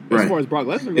match as far as Brock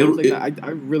Lesnar goes. I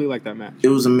really like that match. It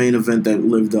was a main event that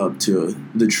lived up to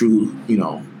the true,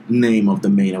 name of the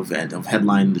main event, of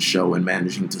headlining the show and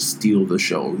managing to steal the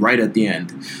show right at the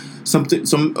end.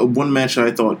 One match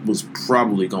I thought was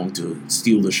probably going to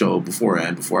steal the show before I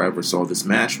ever saw this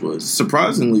match was,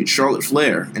 surprisingly, Charlotte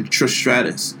Flair and Trish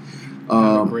Stratus.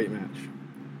 A great match.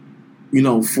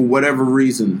 For whatever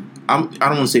reason, I don't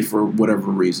want to say for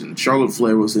whatever reason, Charlotte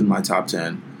Flair was in my top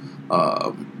 10.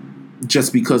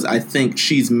 Just because I think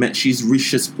she's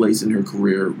reached this place in her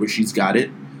career where she's got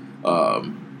it.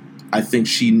 I think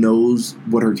she knows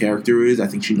what her character is. I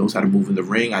think she knows how to move in the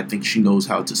ring. I think she knows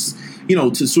how to,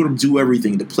 to sort of do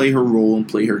everything, to play her role and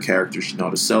play her character. She knows how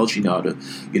to sell. She knows how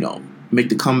to, make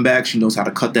the comeback. She knows how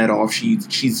to cut that off.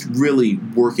 She's really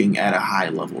working at a high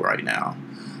level right now.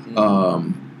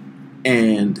 Mm-hmm.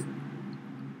 And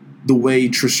the way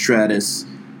Trish Stratus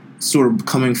sort of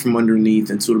coming from underneath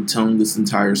and sort of telling this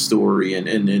entire story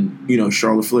and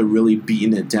Charlotte Flair really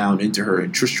beating it down into her,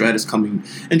 and Trish Stratus coming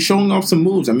and showing off some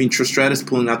moves. I mean, Trish Stratus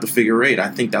pulling out the figure eight. I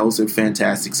think that was a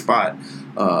fantastic spot.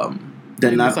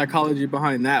 The psychology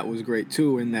behind that was great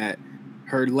too, in that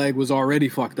her leg was already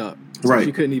fucked up. So right.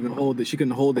 She couldn't even hold it. She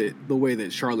couldn't hold it the way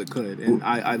that Charlotte could. And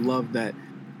I love that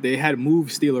they had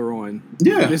Move Stealer on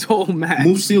this whole match.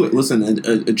 Move Stealer, listen,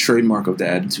 a trademark of the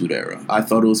Attitude Era. I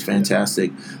thought it was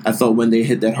fantastic. I thought when they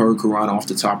hit that Hurricane off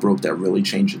the top rope, that really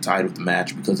changed the tide of the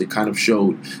match, because it kind of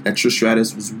showed that Trish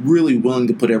Stratus was really willing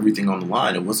to put everything on the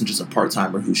line. It wasn't just a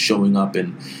part-timer who's showing up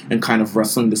and kind of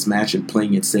wrestling this match and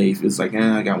playing it safe. It's like,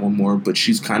 I got one more, but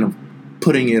she's kind of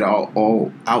putting it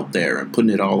all out there and putting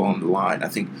it all on the line. I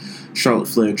think Charlotte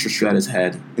Flair and Trish Stratus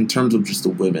had, in terms of just the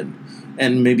women,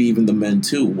 and maybe even the men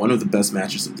too, one of the best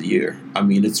matches of the year. I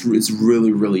mean, it's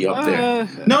really, really up there.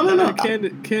 No.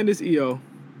 Candice EO.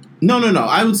 No.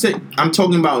 I would say, I'm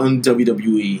talking about in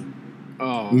WWE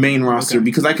main roster,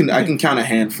 because I can count a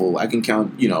handful. I can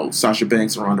count, Sasha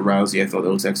Banks and Ronda Rousey. I thought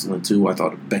that was excellent too. I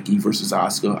thought Becky versus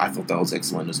Asuka, I thought that was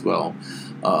excellent as well.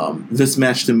 This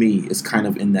match to me is kind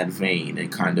of in that vein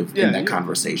and kind of in that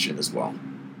conversation as well.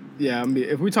 Yeah, I mean,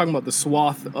 if we're talking about the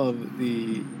swath of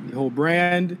the whole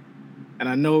brand, and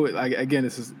I know, again,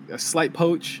 this is a slight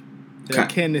poach. The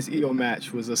Candice Io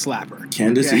match was a slapper.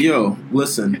 Candice Io,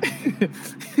 listen,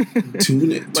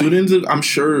 tune into. I'm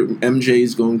sure MJ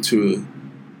is going to,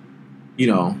 he's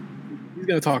going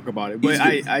to talk about it. But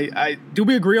I do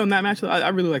we agree on that match? I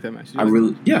really like that match. I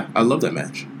love that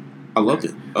match. I loved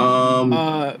it. You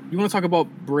want to talk about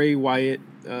Bray Wyatt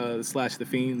 / The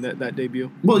Fiend, that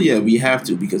debut? Well, yeah, we have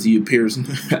to, because he appears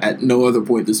at no other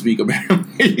point this week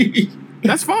apparently.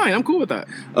 That's fine. I'm cool with that.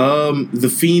 The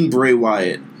Fiend, Bray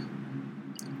Wyatt.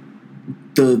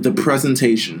 The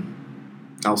presentation,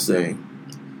 I'll say,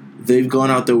 they've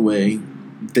gone out their way.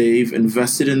 They've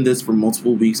invested in this for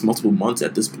multiple weeks, multiple months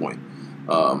at this point.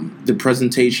 The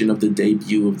presentation of the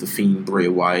debut of The Fiend, Bray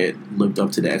Wyatt, lived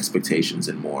up to the expectations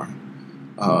and more.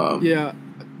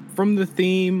 From the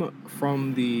theme,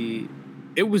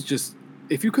 it was just,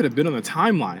 if you could have been on the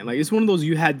timeline, like, it's one of those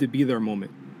you had to be there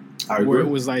moment. Where it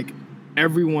was like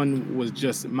everyone was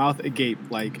just mouth agape,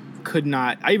 like, could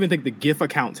not. I even think the GIF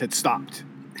accounts had stopped,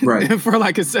 right, for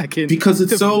like a second, because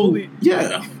it's so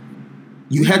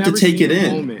you had to take it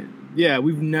in. Moment. Yeah,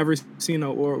 we've never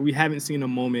seen we haven't seen a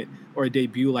moment or a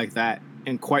debut like that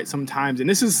in quite some times. And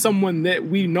this is someone that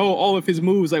we know all of his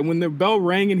moves. Like, when the bell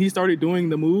rang and he started doing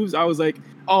the moves, I was like,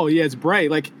 oh yeah, it's Bray.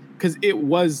 Like, because it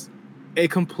was a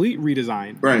complete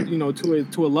redesign, right?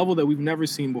 To a level that we've never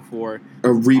seen before. A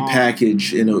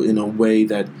repackage in a way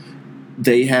that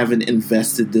they haven't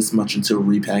invested this much into a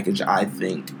repackage, I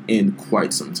think, in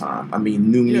quite some time. I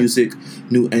mean, new music,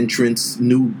 new entrants,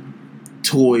 new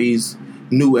toys,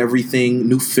 new everything,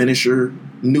 new finisher,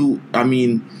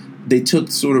 they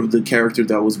took sort of the character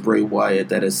that was Bray Wyatt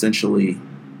that essentially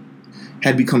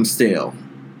had become stale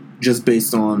just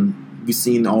based on we've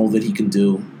seen all that he can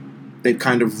do. They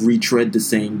kind of retread the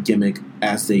same gimmick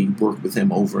as they work with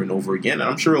him over and over again, and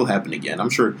I'm sure it'll happen again. I'm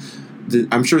sure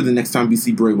the next time we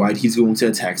see Bray Wyatt, he's going to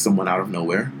attack someone out of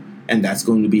nowhere, and that's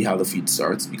going to be how the feud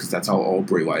starts, because that's how all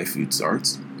Bray Wyatt feud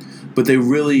starts. But they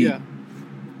really,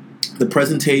 the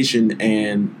presentation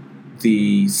and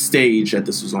the stage that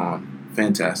this was on,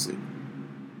 fantastic.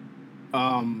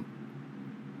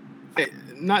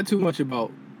 Not too much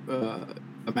about a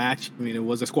match. I mean, it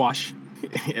was a squash,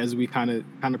 as we kind of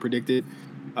predicted,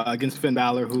 against Finn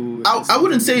Balor, who I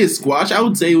wouldn't say it's squash. I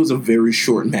would say it was a very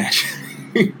short match.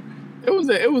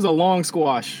 It was a long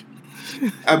squash.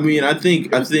 I mean, I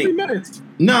think 3 minutes.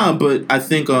 Nah, but I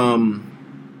think Finn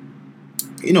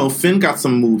got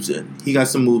some moves in. He got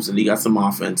some moves in. He got some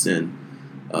offense in.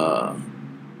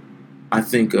 I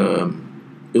think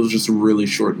it was just a really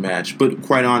short match. But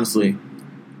quite honestly,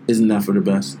 isn't that for the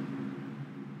best?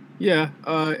 Yeah.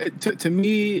 To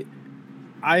me,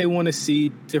 I want to see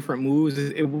different moves.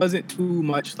 It wasn't too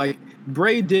much. Like,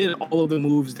 Bray did all of the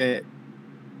moves that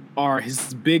are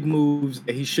his big moves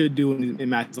that he should do in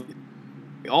matches.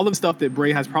 All the stuff that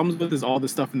Bray has problems with is all the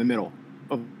stuff in the middle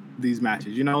of these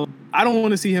matches. I don't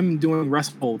want to see him doing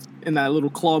rest holds in that little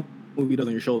club move he does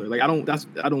on your shoulder. Like, I don't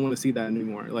want to see that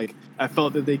anymore. Like, I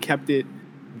felt that they kept it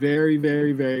very,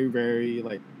 very, very, very,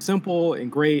 like, simple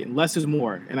and great, and less is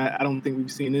more. And I don't think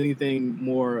we've seen anything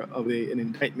more of an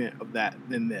indictment of that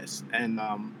than this. And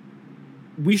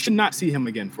we should not see him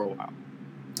again for a while.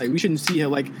 Like, we shouldn't see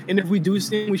him, like, and if we do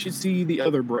see him, we should see the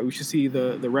other Bray. We should see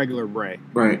the regular Bray.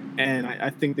 Right. And I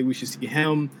think that we should see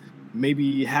him,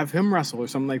 maybe have him wrestle or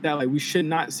something like that. Like, we should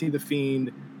not see The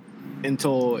Fiend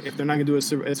until, if they're not going to do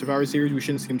a Survivor Series, we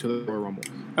shouldn't see him to the Royal Rumble.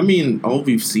 I mean, all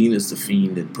we've seen is The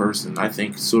Fiend in person. I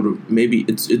think sort of maybe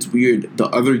it's weird. The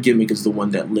other gimmick is the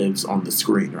one that lives on the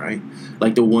screen, right?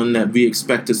 Like, the one that we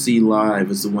expect to see live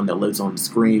is the one that lives on the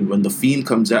screen. When The Fiend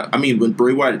comes out, when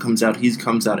Bray Wyatt comes out, he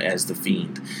comes out as The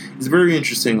Fiend. It's very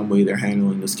interesting the way they're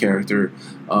handling this character.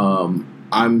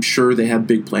 I'm sure they have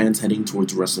big plans heading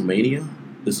towards WrestleMania.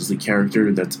 This is a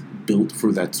character that's built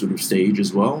for that sort of stage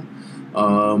as well.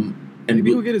 And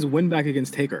maybe he'll get his win back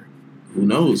against Taker. Who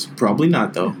knows? Probably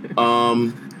not, though.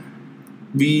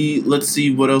 Let's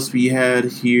see what else we had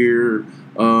here.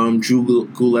 Drew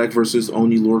Gulak versus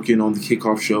Oney Lorcan on the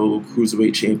kickoff show,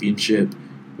 Cruiserweight Championship.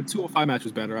 The 205 match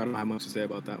was better. I don't have much to say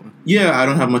about that one. Yeah, I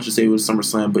don't have much to say with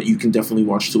Summerslam, but you can definitely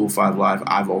watch 205 live.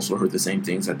 I've also heard the same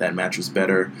things, that match was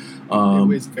better.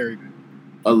 It's very good.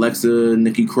 Alexa,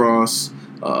 Nikki Cross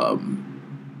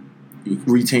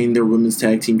retain their women's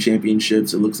tag team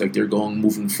championships. It looks like they're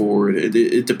moving forward.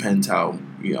 It depends how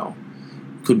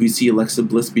Could we see Alexa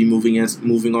Bliss be moving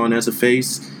on as a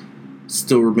face?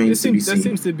 Still remains to be seen. That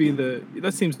seems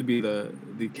to be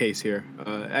the case here.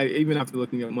 Even after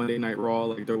looking at Monday Night Raw,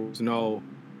 like there was no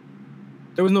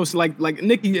like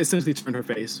Nikki essentially turned her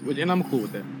face, and I'm cool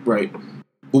with that. Right.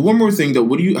 But one more thing though,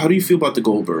 how do you feel about the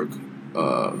Goldberg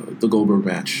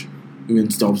match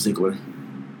against Dolph Ziggler?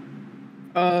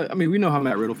 I mean, we know how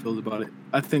Matt Riddle feels about it.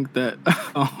 I think that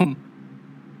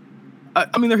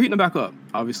I mean, they're heating him back up,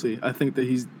 obviously. I think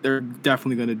that they're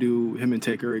definitely going to do him and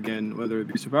Taker again, whether it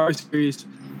be Survivor Series,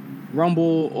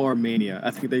 Rumble, or Mania.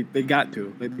 I think they got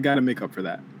to. They got to make up for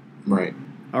that. Right.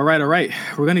 All right.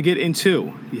 We're going to get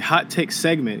into the hot take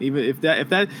segment. Even if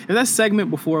that segment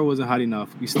before wasn't hot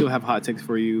enough, we still have hot takes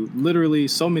for you. Literally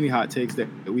so many hot takes that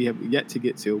we have yet to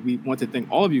get to. We want to thank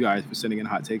all of you guys for sending in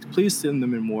hot takes. Please send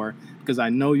them in more because I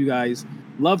know you guys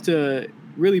love to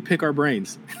really pick our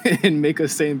brains and make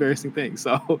us say embarrassing things.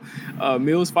 So,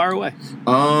 Meelz, fire away.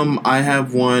 I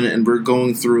have one, and we're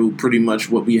going through pretty much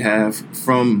what we have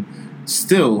from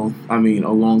a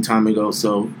long time ago.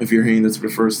 So if you're hearing this for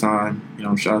the first time,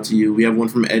 shout out to you. We have one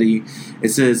from Eddie. It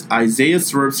says, Isaiah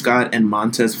Swerve Scott and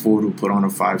Montez Ford will put on a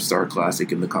 5-star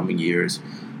classic in the coming years.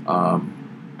 I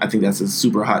think that's a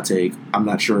super hot take. I'm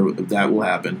not sure if that will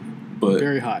happen. But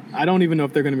very hot. I don't even know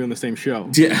if they're going to be on the same show.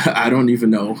 Yeah, I don't even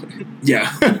know.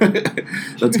 Yeah.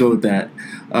 Let's go with that.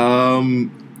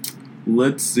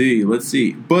 Let's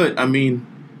see. But, I mean,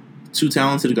 2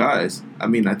 talented guys. I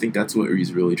mean, I think that's what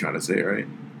he's really trying to say, right?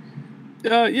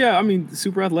 Yeah, I mean,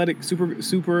 super athletic, super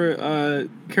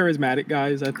charismatic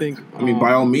guys, I think. I mean,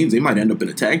 by all means, they might end up in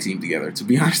a tag team together, to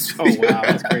be honest with you. Oh, wow,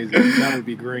 that's crazy. That would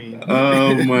be green.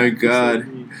 Oh, my God.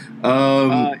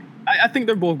 I think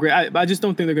they're both great. I just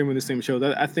don't think they're going to be in the same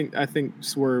show. I think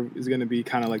Swerve is going to be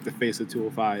kind of like the face of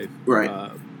 205,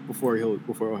 right? Before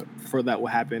that will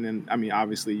happen. And I mean,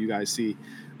 obviously, you guys see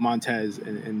Montez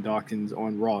and Dawkins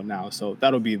on Raw now, so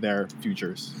that'll be their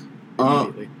futures.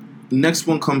 Next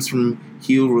one comes from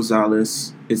Heel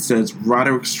Rosales. It says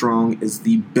Roderick Strong is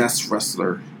the best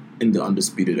wrestler in the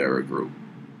Undisputed Era group.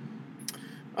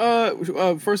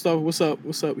 First off, what's up,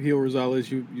 Heel Rosales?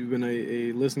 You've been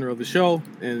a listener of the show,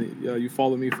 and you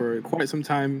followed me for quite some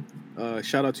time.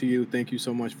 Shout out to you. Thank you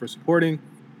so much for supporting.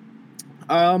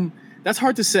 That's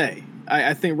hard to say.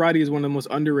 I think Roddy is one of the most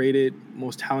underrated,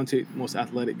 most talented, most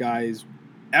athletic guys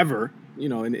ever.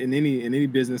 In any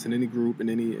business, in any group, in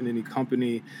any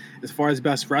company. As far as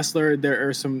best wrestler,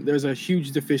 there's a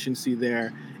huge deficiency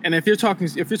there. And if you're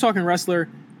talking wrestler,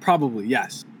 probably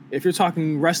yes. If you're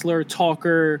talking wrestler,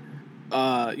 talker,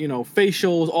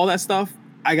 facials, all that stuff,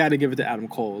 I got to give it to Adam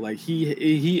Cole. Like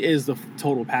he is the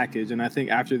total package. And I think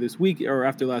after this week or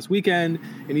after last weekend,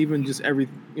 and even just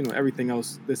everything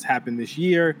else that's happened this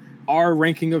year, our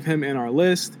ranking of him in our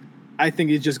list, I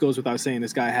think it just goes without saying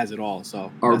this guy has it all.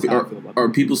 So are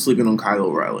people sleeping on Kyle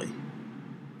O'Reilly?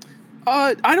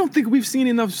 I don't think we've seen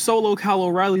enough solo Kyle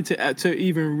O'Reilly to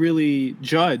even really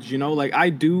judge. Like I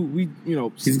do.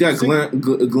 He's got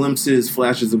glimpses,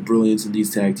 flashes of brilliance in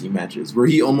these tag team matches where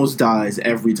he almost dies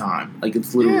every time. Like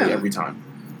it's literally every time.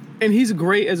 And he's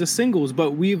great as a singles,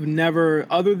 but we've never,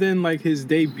 other than like his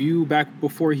debut back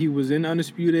before he was in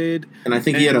Undisputed. And I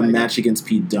think he had a match against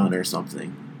Pete Dunne or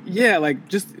something. Yeah, like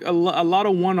just a lot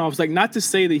of one-offs. Like not to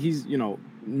say that he's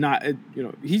not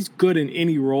he's good in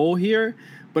any role here.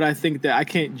 But I think that I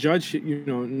can't judge.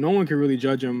 No one can really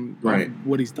judge him right. on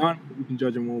what he's done. We can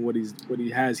judge him on what he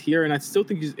has here, and I still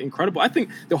think he's incredible. I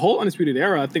think the whole Undisputed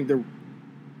Era. I think they're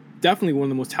definitely one of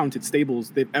the most talented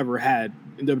stables they've ever had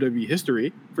in WWE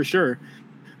history, for sure.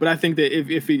 But I think that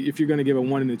if you're going to give a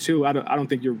 1 and a 2, I don't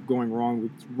think you're going wrong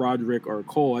with Roderick or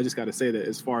Cole. I just got to say that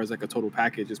as far as like a total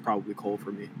package, it's probably Cole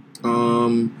for me.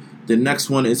 The next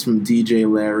one is from DJ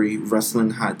Larry, Wrestling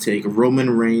Hot Take.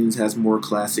 Roman Reigns has more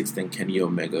classics than Kenny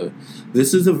Omega.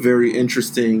 This is a very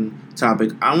interesting topic.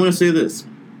 I want to say this.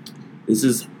 This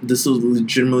is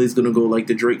legitimately going to go like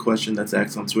the Drake question that's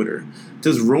asked on Twitter.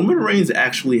 Does Roman Reigns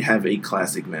actually have a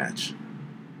classic match?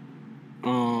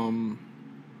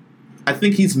 I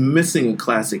think he's missing a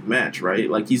classic match, right?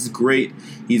 Like he's great.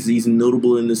 He's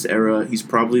notable in this era. He's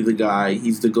probably the guy.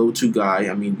 He's the go-to guy.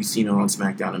 I mean, we've seen it on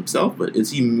SmackDown himself, but is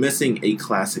he missing a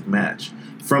classic match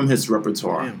from his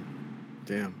repertoire?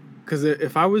 Damn. Because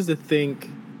if I was to think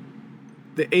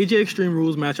the AJ Extreme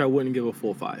Rules match, I wouldn't give a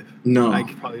full 5. No,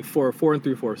 like probably 4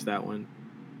 3/4 that one.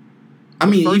 I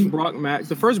mean,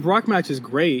 the first Brock match is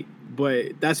great,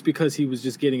 but that's because he was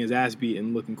just getting his ass beat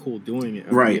and looking cool doing it.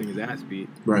 Right. Getting his ass beat.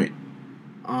 Right.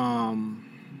 I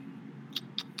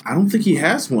don't think he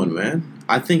has one, man.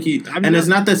 I think and it's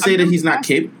not to say that he's not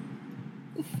capable.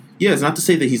 Yeah, it's not to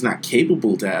say that he's not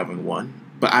capable to having one.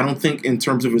 But I don't think in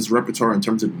terms of his repertoire, in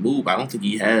terms of move, I don't think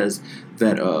he has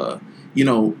that.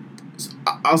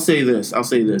 I'll say this.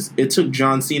 It took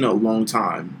John Cena a long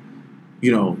time. He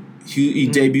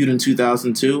debuted in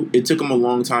 2002. It took him a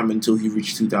long time until he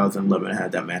reached 2011 and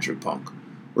had that match with Punk,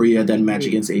 or he had that match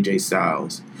against AJ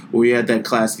Styles, or he had that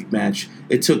classic match.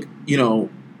 It took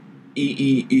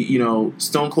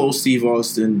Stone Cold Steve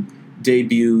Austin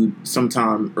debuted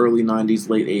sometime early 90s,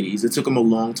 late 80s. It took him a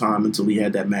long time until he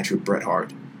had that match with Bret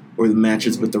Hart, or the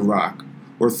matches with The Rock,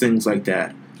 or things like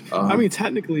that. I mean,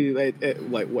 technically,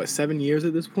 like what, 7 years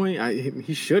at this point?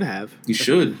 He should have. He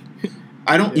should.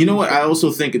 I don't. You know what? I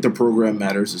also think the program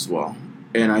matters as well,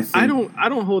 and I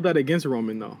don't hold that against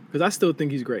Roman though, because I still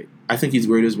think he's great. I think he's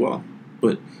great as well.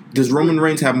 But does Roman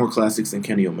Reigns have more classics than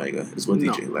Kenny Omega? Is what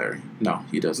DJ Larry? No,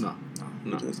 he doesn't. No,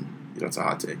 he doesn't. That's a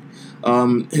hot take.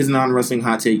 His non-wrestling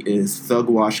hot take is Thug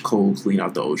wash Cole clean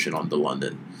out the ocean on the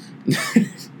London.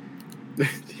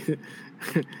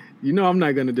 I'm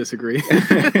not going to disagree.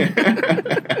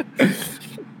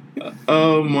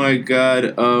 Oh my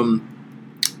God.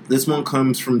 This one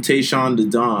comes from Tayshawn the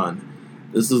Don.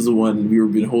 This is the one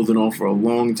we've been holding on for a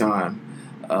long time.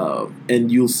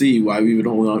 And you'll see why we've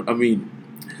been holding on. I mean,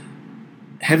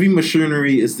 Heavy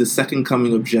Machinery is the second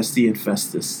coming of Justin and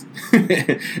Festus.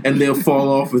 And they'll fall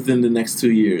off within the next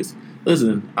 2 years.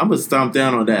 Listen, I'm going to stomp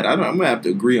down on that. I'm going to have to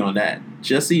agree on that.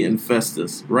 Jesse and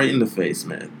Festus, right in the face,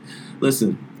 man.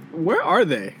 Listen. Where are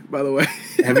they, by the way?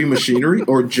 Heavy Machinery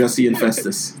or Jesse and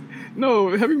Festus?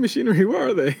 No, Heavy Machinery, where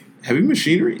are they? Heavy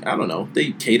Machinery? I don't know.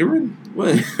 They catering?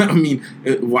 What? I mean,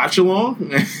 watch along?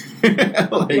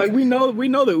 like we know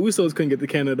the Usos couldn't get to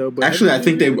Canada, but actually, I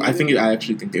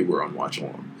actually think they were on watch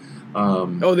along.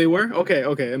 Oh, they were? Okay,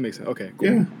 that makes sense. Okay, cool.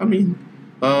 Yeah, I mean,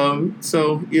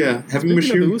 so yeah, Heavy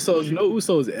Machinery. No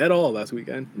Usos at all last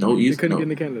weekend. They couldn't get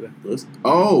into Canada.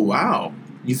 Oh wow,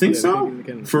 you think so?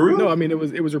 For real? No, I mean it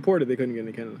was reported they couldn't get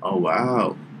into Canada. Oh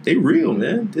wow, they real,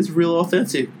 man. It's real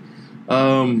authentic.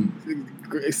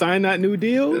 Sign that new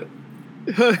deal.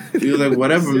 You're like,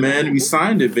 whatever, man. We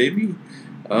signed it, baby.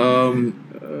 His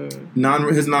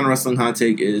non-wrestling hot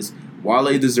take is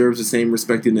Wale deserves the same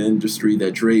respect in the industry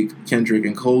that Drake, Kendrick,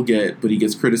 and Cole get, but he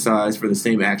gets criticized for the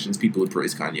same actions people would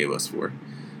praise Kanye West for.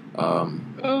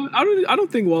 I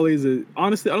don't think Wale's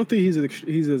honestly. I don't think he's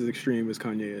as extreme as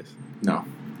Kanye is. No,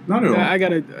 not at all. I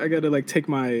gotta like take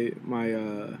my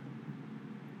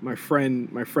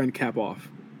friend cap off.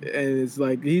 And it's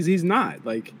like he's not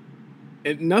like,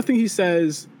 nothing he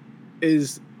says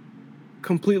is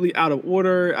completely out of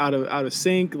order, out of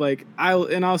sync. Like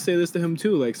I'll say this to him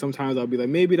too. Like sometimes I'll be like,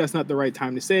 maybe that's not the right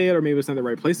time to say it, or maybe it's not the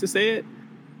right place to say it.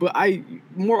 But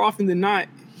more often than not,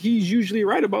 he's usually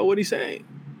right about what he's saying.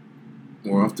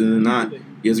 More often than not,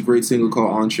 he has a great single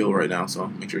called "On Chill" right now, so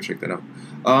make sure to check that out.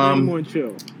 On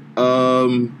Chill.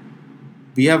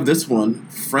 We have this one,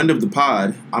 friend of the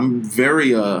pod. I'm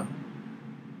very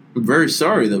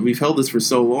sorry that we've held this for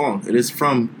so long. It is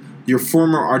from your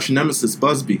former arch nemesis,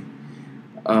 Busby.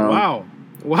 Wow.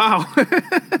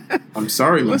 I'm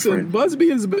sorry, my Listen, friend. Busby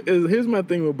is here's my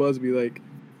thing with Busby. Like,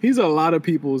 he's a lot of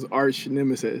people's arch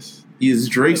nemesis. He is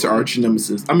Drake's arch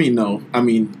nemesis. I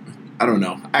don't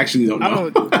know. I actually don't know.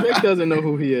 Drake doesn't know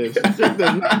who he is. Drake does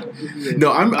not know who he is.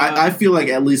 No, I feel like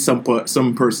at least some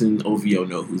person in OVO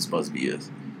know who Busby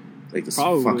is. Like this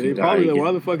fucking guy. Probably like,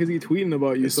 why the fuck is he tweeting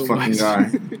about you so much? This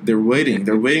fucking guy. They're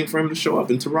waiting for him to show up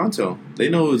in Toronto. They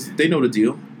know the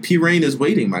deal. P. Rain is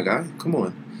waiting, my guy. Come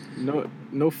on.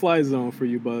 No fly zone for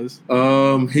you, Buzz.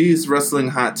 His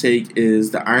wrestling hot take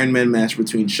is the Iron Man match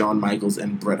between Shawn Michaels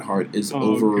and Bret Hart is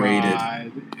overrated.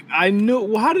 God. I knew.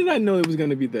 Well, how did I know it was going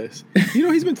to be this?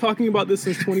 He's been talking about this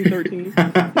since 2013.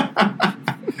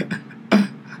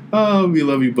 Oh, we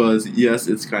love you, Buzz. Yes,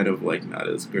 it's kind of like not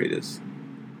as great as.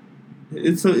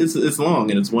 It's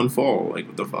long and it's one fall. Like,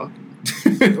 what the fuck?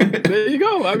 There you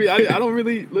go. I mean, I don't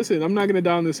really listen. I'm not gonna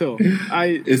down this hill.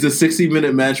 It's a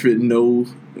 60-minute match with no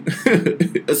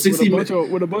a 60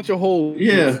 with a bunch of holes.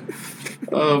 Yeah.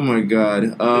 Oh my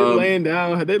god. They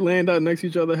laying down next to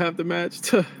each other half the match.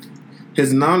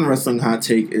 His non-wrestling hot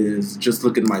take is just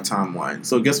look at my timeline.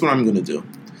 So guess what I'm gonna do?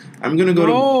 I'm going to go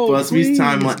to Busby's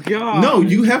timeline. God. No,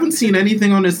 you haven't seen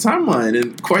anything on his timeline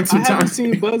in quite some time. I haven't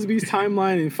seen Busby's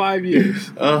timeline in 5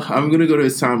 years. I'm going to go to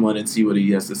his timeline and see what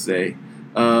he has to say.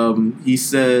 He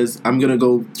says, I'm going to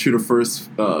go to the first...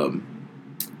 I'm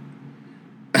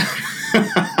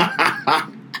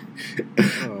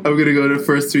going to go to the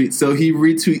first tweet. So he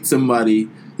retweets somebody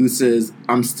who says,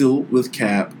 I'm still with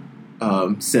Cap,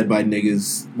 said by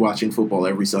niggas watching football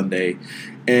every Sunday.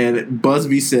 And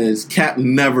Busby says, Cap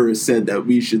never said that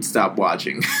we should stop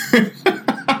watching.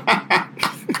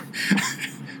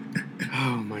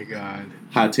 Oh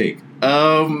hot take.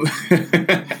 Oh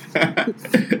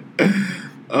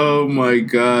my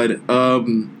god.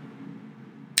 I'm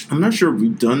not sure if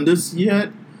we've done this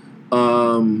yet.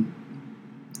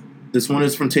 This one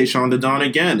is from Tayshawn the Don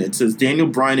again. It says Daniel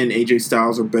Bryan and AJ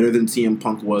Styles are better than CM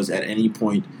Punk was at any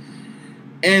point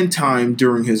and time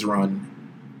during his run.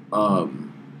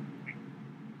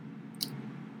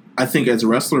 I think as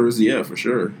wrestlers, yeah, for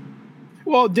sure.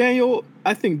 Well,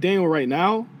 I think Daniel right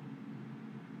now,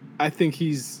 I think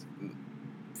he's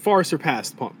far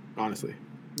surpassed Punk, honestly.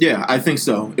 Yeah, I think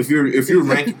so. If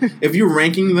you're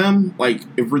ranking them, like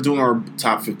if we're doing our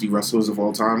top 50 wrestlers of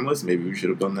all time list, maybe we should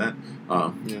have done that.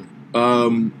 Yeah.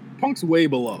 Punk's way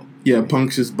below. Yeah,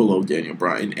 Punk's just below Daniel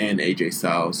Bryan and AJ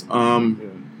Styles.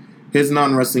 His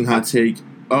non-wrestling hot take.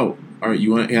 Oh, all right.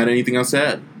 You had anything else to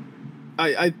add?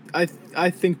 I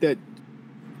think that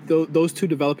those two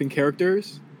developing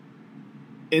characters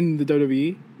in the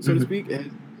WWE, so to speak, has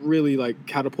really like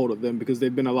catapulted them because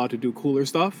they've been allowed to do cooler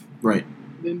stuff. Right.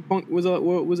 Than Punk was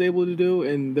able to do,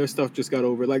 and their stuff just got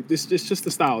over. Like this, it's just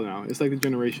the style now. It's like the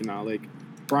generation now. Like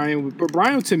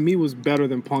Bryan to me was better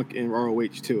than Punk in ROH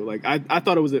too. Like I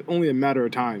thought it was only a matter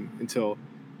of time until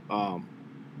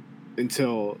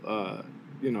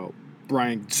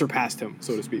Bryan surpassed him,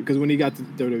 so to speak. Because when he got to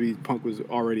WWE, Punk was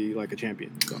already like a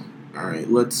champion. So. All right,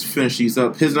 let's finish these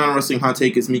up. His non-wrestling hot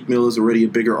take is Meek Mill is already a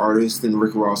bigger artist than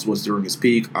Rick Ross was during his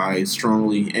peak. I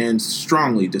strongly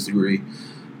disagree.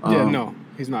 No,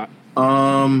 he's not.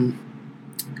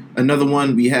 Another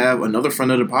one, we have another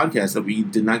friend of the podcast that we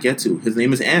did not get to. His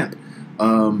name is Amp.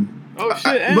 Amp.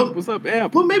 What's up,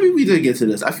 Amp? Well, maybe we did get to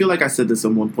this. I feel like I said this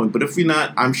at one point, but if we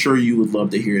not, I'm sure you would love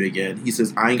to hear it again. He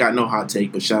says, I ain't got no hot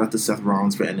take, but shout out to Seth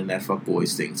Rollins for ending that fuckboy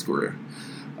Sting's career.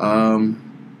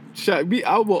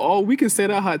 We can say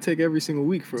that hot take every single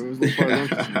week for as far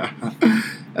as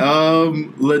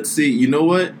I'm let's see. You know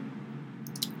what?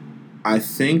 I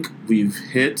think we've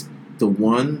hit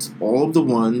all of the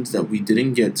ones that we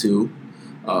didn't get to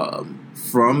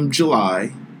from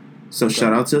July. So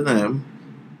shout out to them.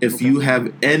 If you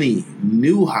have any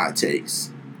new hot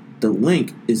takes, the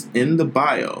link is in the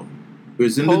bio.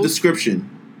 It's in the description.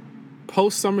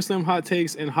 Post SummerSlam hot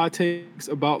takes and hot takes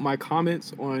about my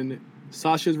comments on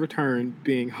Sasha's return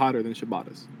being hotter than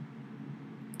Shibata's.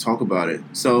 Talk about it.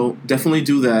 So definitely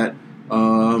do that.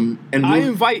 And I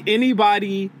invite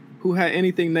anybody who had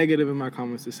anything negative in my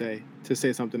comments to say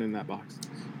something in that box.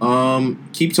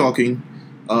 Keep talking.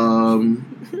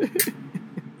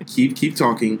 Keep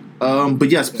talking. But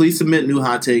yes, please submit new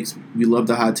hot takes. We love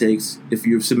the hot takes. If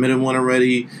you've submitted one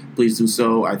already, please do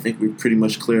so. I think we've pretty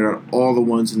much cleared out all the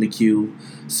ones in the queue.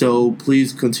 So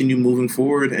please continue moving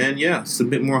forward and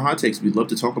submit more hot takes. We'd love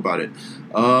to talk about it.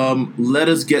 Let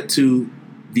us get to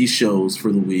these shows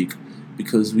for the week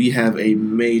because we have a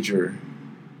major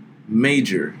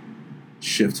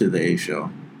shift to the A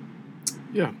show.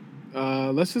 Yeah.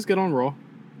 Let's just get on Raw.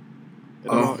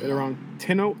 At around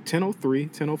 10:03,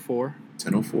 10:04.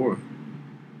 10:04.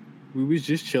 We was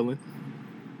just chilling.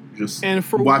 And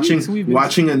for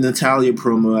watching a Natalia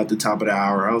promo at the top of the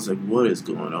hour, I was like, "What is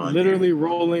going on?" Literally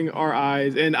rolling our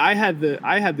eyes, and I had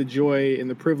the joy and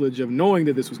the privilege of knowing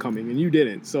that this was coming, and you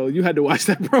didn't. So you had to watch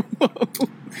that promo.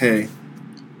 Hey,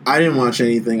 I didn't watch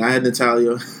anything. I had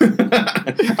Natalia.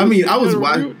 I mean, I was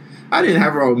watching. I didn't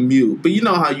have her on mute, but you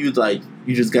know how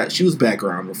she was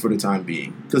background for the time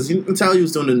being because Natalia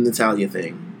was doing the Natalia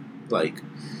thing. Like,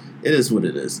 it is what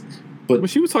it is. But when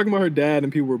she was talking about her dad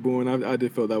and people were booing, I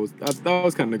did feel that was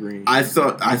kind of green. I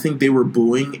think they were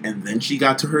booing, and then she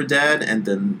got to her dad, and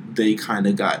then they kind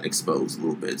of got exposed a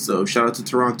little bit. So shout out to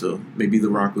Toronto. Maybe The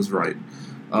Rock was right.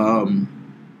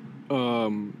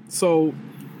 So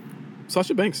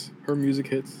Sasha Banks, her music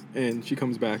hits, and she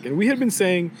comes back, and we had been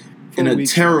saying. In a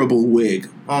terrible wig.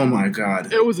 Oh my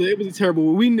god! It was a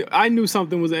terrible. I knew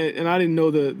something was, and I didn't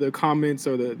know the comments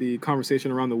or the conversation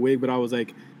around the wig, but I was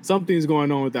like, something's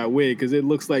going on with that wig because it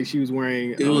looks like she was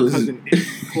wearing cousin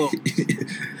clothes.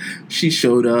 She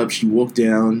showed up. She walked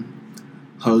down,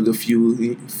 hugged a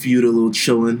feud a little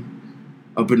chilling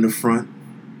up in the front.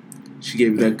 She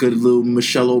gave that good little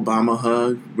Michelle Obama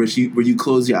hug where you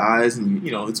close your eyes and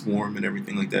you know it's warm and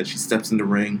everything like that. She steps in the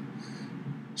ring.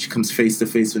 She comes face to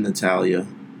face with Natalia.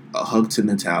 A hug to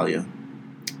Natalia.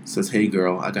 Says, "Hey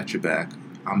girl, I got your back.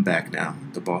 I'm back now.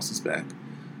 The boss is back."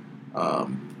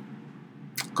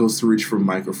 Goes to reach for a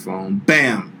microphone.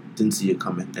 Bam! Didn't see it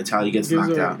coming. Natalia gets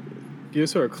knocked out.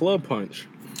 Gives her a club punch.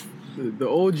 The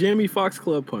old Jamie Foxx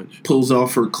club punch. Pulls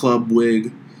off her club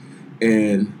wig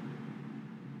and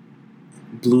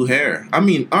blue hair. I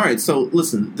mean, all right. So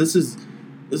listen, this is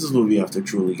what we have to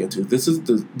truly get to. This is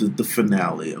the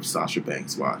finale of Sasha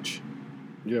Banks Watch.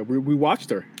 Yeah, we watched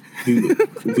her.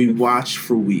 we watched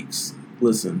for weeks.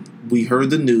 Listen, we heard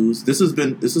the news. This has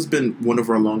been one of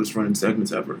our longest running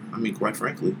segments ever. I mean, quite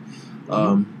frankly,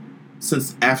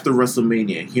 since after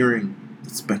WrestleMania, hearing the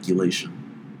speculation.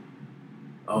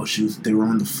 Oh, they were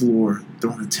on the floor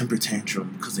throwing a temper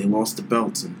tantrum because they lost the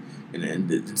belts,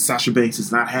 and Sasha Banks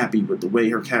is not happy with the way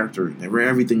her character and where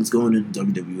everything's going in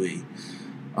WWE.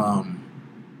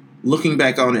 Looking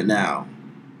back on it now,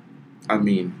 I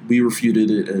mean, we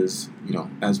refuted it as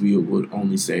we would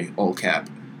only say, all cap.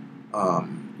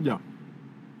 Yeah.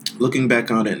 Looking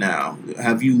back on it now,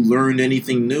 have you learned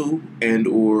anything new, and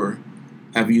or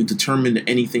have you determined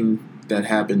anything that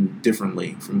happened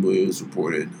differently from what was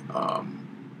reported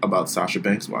about Sasha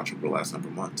Banks Watch over the last number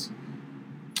of months?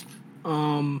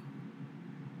 Well,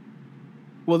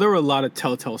 there were a lot of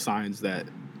telltale signs that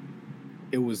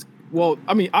it was. Well,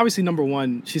 I mean, obviously, number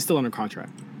one, she's still under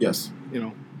contract. Yes.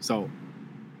 So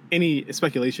any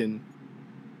speculation,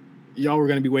 y'all were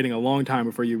going to be waiting a long time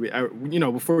before you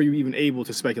were even able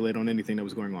to speculate on anything that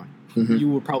was going on. Mm-hmm. You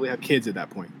would probably have kids at that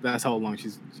point. That's how long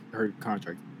her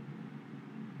contract.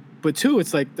 But two,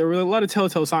 it's like there were a lot of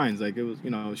telltale signs. Like it was,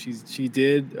 she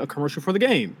did a commercial for the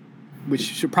game, which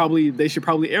they should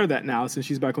probably air that now since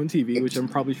she's back on TV, which I'm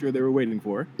probably sure they were waiting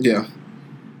for. Yeah.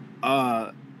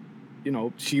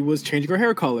 She was changing her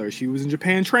hair color. She was in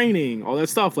Japan training, all that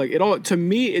stuff. Like it all, to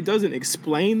me, it doesn't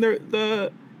explain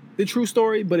the true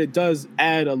story, but it does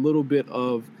add a little bit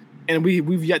of, and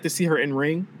we've yet to see her in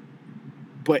ring,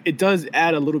 but it does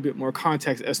add a little bit more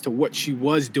context as to what she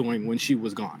was doing when she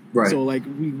was gone. Right. So like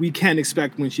we can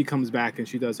expect when she comes back and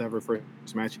she does have her first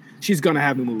match, she's gonna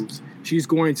have new moves. She's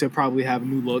going to probably have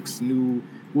new looks, new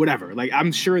whatever. Like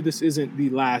I'm sure this isn't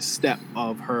the last step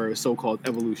of her so-called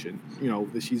evolution.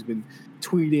 That she's been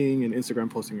tweeting and Instagram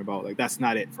posting about. Like that's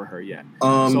not it for her yet.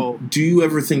 So do you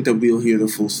ever think that we'll hear the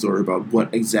full story about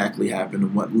what exactly happened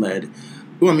and what led?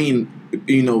 Well, I mean,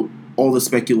 all the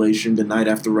speculation the night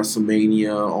after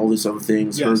WrestleMania, all these other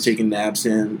things, her taking naps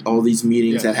and all these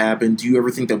meetings that happened. Do you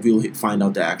ever think that we'll find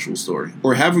out the actual story,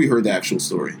 or have we heard the actual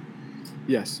story?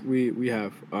 Yes, we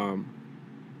have.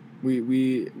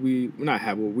 We not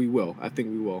have. Well, we will. I think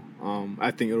we will.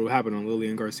 I think it'll happen on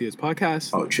Lillian Garcia's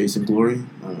podcast. Oh, Chasing Glory.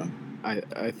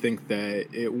 I think that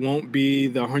it won't be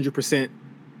the 100%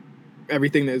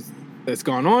 everything that's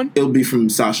gone on. It'll be from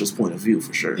Sasha's point of view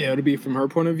for sure. Yeah, it'll be from her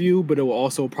point of view, but it will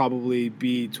also probably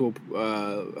be to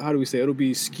how do we say? It'll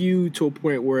be skewed to a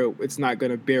point where it's not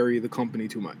going to bury the company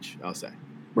too much. I'll say.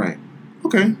 Right.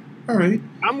 Okay. All right.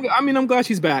 I'm glad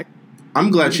she's back. I'm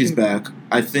glad she's back.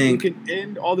 I think we can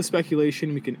end all the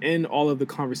speculation. We can end all of the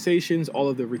conversations, all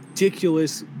of the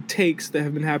ridiculous takes that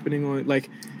have been happening on. Like,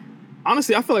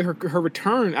 honestly, I feel like her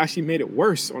return actually made it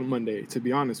worse on Monday. To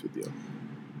be honest with you,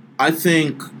 I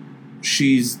think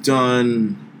she's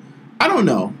done. I don't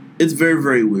know. It's very,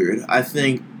 very weird. I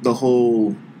think the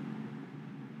whole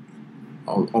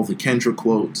all the Kendra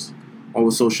quotes, all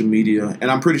the social media,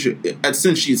 and I'm pretty sure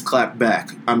since she's clapped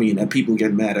back, I mean, that people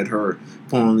get mad at her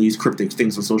pulling these cryptic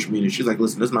things on social media. She's like,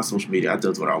 listen, this is my social media. I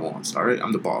does what I want. All right,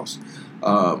 I'm the boss.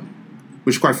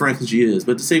 Which, quite frankly, she is.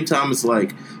 But at the same time, it's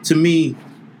like, to me,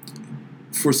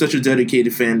 for such a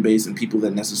dedicated fan base and people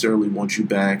that necessarily want you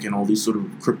back and all these sort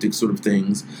of cryptic sort of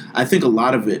things, I think a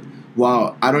lot of it,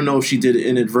 while I don't know if she did it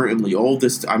inadvertently, all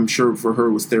this, I'm sure for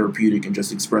her was therapeutic and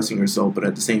just expressing herself, but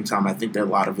at the same time, I think that a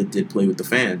lot of it did play with the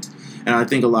fans. And I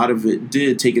think a lot of it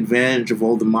did take advantage of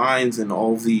all the minds and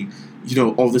all the,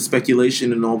 all the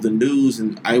speculation and all the news.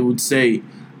 And I would say,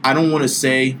 I don't want to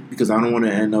say, because I don't want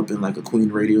to end up in like a Queen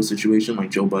Radio situation like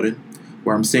Joe Budden,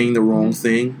 where I'm saying the wrong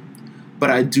thing. But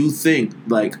I do think,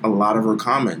 like, a lot of her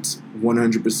comments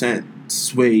 100%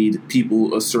 swayed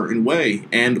people a certain way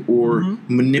and or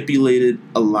manipulated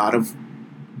a lot of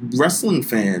wrestling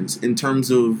fans in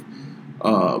terms of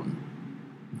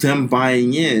them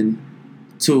buying in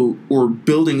to or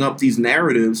building up these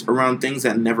narratives around things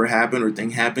that never happened or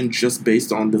thing happened just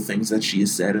based on the things that she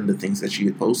has said and the things that she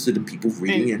had posted and people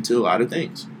reading into a lot of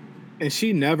things. And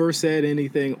she never said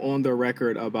anything on the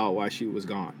record about why she was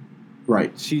gone.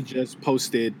 Right. She just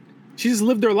posted. She just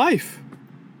lived her life.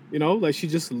 Like she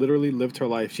just literally lived her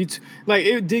life.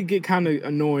 It did get kind of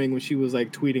annoying when she was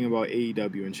like tweeting about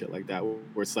AEW and shit like that,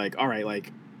 where it's like, all right,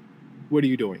 like, what are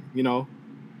you doing?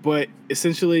 But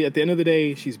essentially, at the end of the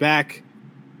day, she's back.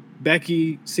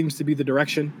 Becky seems to be the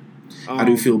direction. How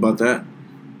do you feel about that?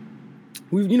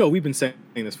 We've been saying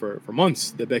this for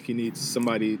months that Becky needs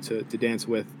somebody to dance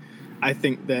with. I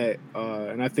think that,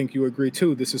 and I think you agree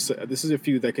too. This is a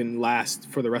feud that can last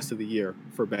for the rest of the year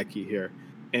for Becky here,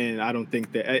 and I don't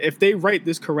think that if they write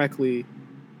this correctly,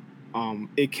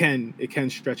 it can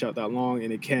stretch out that long,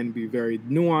 and it can be very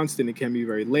nuanced, and it can be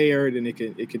very layered, and it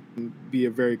can be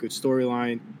a very good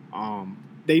storyline.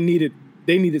 They needed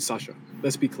Sasha.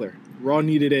 Let's be clear. Raw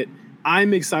needed it.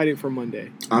 I'm excited for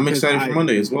Monday. I'm excited for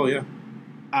Monday as well. Yeah.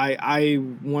 I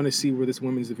want to see where this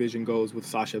women's division goes with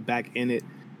Sasha back in it,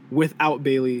 without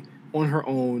Bayley on her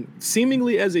own,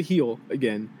 seemingly as a heel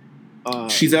again.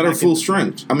 She's at her full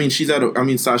strength.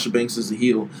 Sasha Banks is a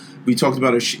heel. We talked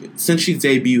about her since she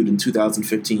debuted in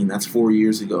 2015. That's 4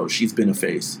 years ago. She's been a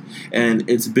face, and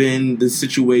it's been the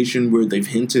situation where they've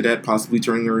hinted at possibly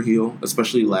turning her heel,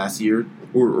 especially last year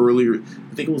or earlier.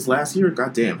 I think it was last year.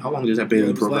 God damn, how long did that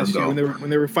Bayley program go? When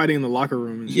they were fighting in the locker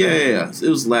room. Yeah. It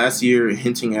was last year,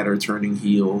 hinting at her turning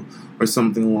heel or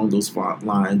something along those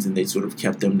lines, and they sort of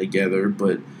kept them together.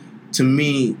 But to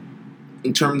me,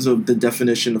 in terms of the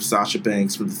definition of Sasha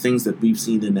Banks, for the things that we've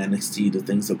seen in NXT, the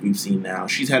things that we've seen now,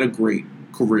 she's had a great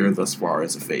career thus far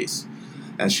as a face.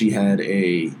 Has she had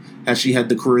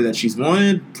the career that she's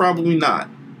wanted? Probably not.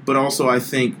 But also, I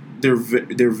think there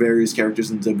are various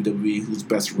characters in WWE whose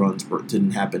best runs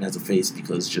didn't happen as a face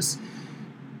because just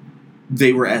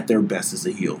they were at their best as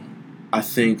a heel. I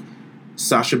think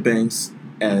Sasha Banks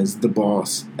as the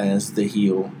boss, as the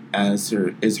heel, is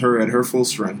her at her full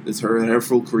strength, is her at her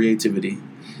full creativity,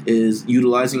 is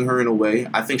utilizing her in a way.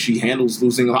 I think she handles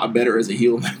losing a lot better as a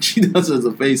heel than she does as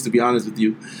a face, to be honest with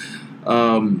you.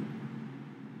 I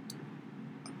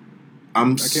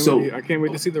can't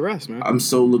wait to see the rest, man. I'm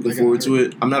so looking forward to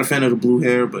it. I'm not a fan of the blue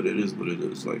hair, but it is what it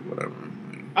is. Like, whatever.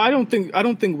 I don't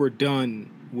think we're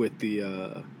done with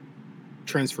the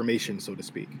transformation, so to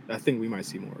speak. I think we might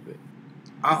see more of it.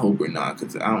 I hope we're not,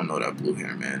 because I don't know that blue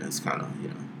hair, man. It's kind of,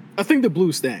 I think the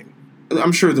blue's staying.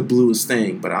 I'm sure the blue is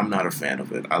staying, but I'm not a fan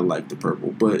of it. I like the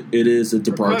purple, but it is a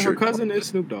departure. Her cousin is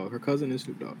Snoop Dogg.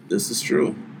 This is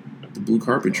true. The blue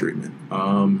carpet treatment.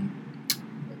 Other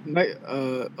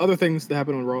things that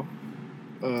happen on Raw.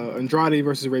 Andrade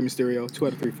versus Rey Mysterio. 2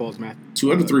 out of 3 falls, Matt.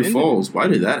 2 out of 3 falls? Why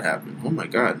did that happen? Oh, my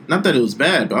God. Not that it was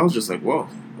bad, but I was just like, whoa,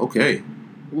 okay.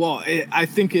 Well, I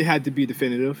think it had to be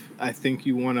definitive. I think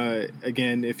you want to,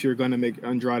 again, if you're going to make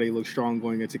Andrade look strong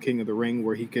going into King of the Ring,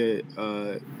 where he could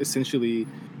essentially,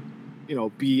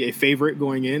 be a favorite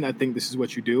going in, I think this is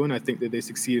what you do. And I think that they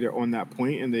succeeded on that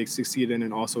point, and they succeeded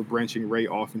in also branching Rey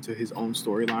off into his own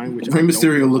storyline. Rey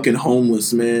Mysterio looking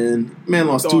homeless, man. Man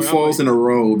lost 2 falls in a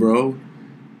row, bro.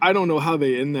 I don't know how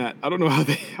they end that. I don't know how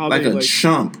they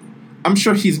chump. I'm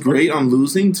sure he's great on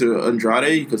losing to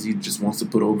Andrade because he just wants to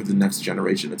put over the next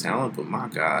generation of talent, but my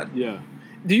God. Yeah.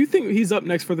 Do you think he's up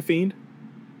next for The Fiend?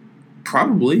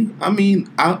 Probably. I mean,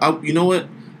 I you know what?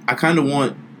 I kind of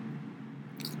want,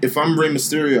 if I'm Rey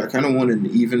Mysterio, I kind of want an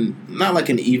even, not like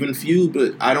an even feud,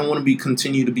 but I don't want to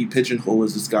continue to be pigeonholed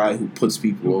as this guy who puts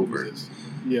people over.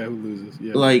 Yeah, who loses.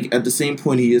 Yeah. Like, at the same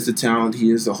point, he is a talent. He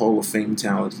is a Hall of Fame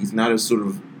talent. He's not a sort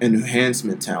of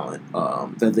enhancement talent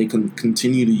that they can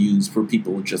continue to use for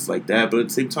people just like that. But at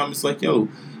the same time, it's like, yo,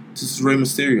 this is Rey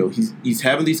Mysterio. He's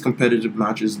having these competitive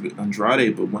matches with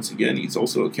Andrade, but once again, he's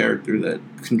also a character that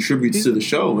contributes to the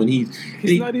show. And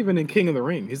he's not even in King of the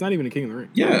Ring.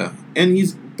 Yeah, and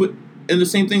the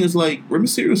same thing is like Rey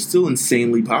Mysterio is still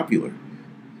insanely popular,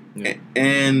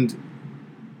 and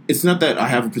it's not that I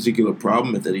have a particular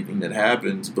problem with anything that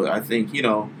happens, but I think,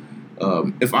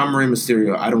 if I'm Rey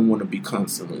Mysterio, I don't want to be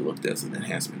constantly looked at as an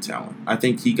enhancement talent. I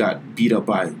think he got beat up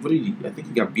by, like Drew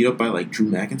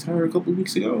McIntyre a couple of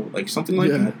weeks ago, like something like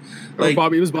that. Like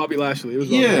It was Bobby Lashley.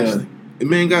 The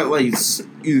man got like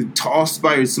tossed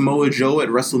by Samoa Joe at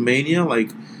WrestleMania.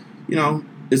 Like,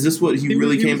 is this what he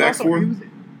really came back for?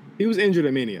 He was injured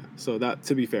at Mania, so that,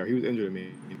 to be fair, he was injured at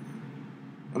Mania.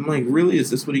 I'm like, really? Is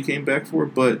this what he came back for?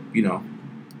 But, it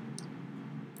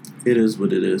is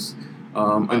what it is.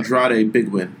 Andrade, big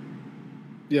win.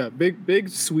 Yeah, big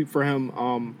sweep for him.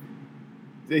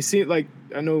 They seem like,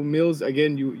 I know Meelz,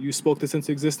 again, you spoke this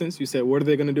into existence. You said, what are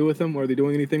they going to do with him? Are they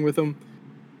doing anything with him?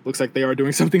 Looks like they are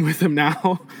doing something with him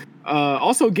now.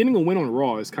 Also, getting a win on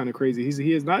Raw is kind of crazy.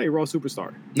 He is not a Raw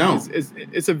superstar. No.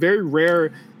 It's a very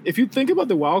rare... If you think about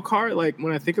the wild card, like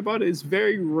when I think about it, it's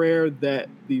very rare that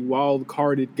the wild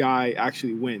carded guy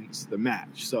actually wins the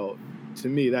match. So to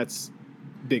me, that's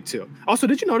big too. Also,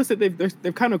 did you notice that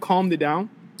they've kind of calmed it down?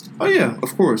 Oh yeah,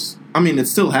 of course. I mean, it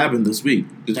still happened this week.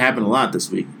 It happened a lot this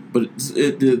week, but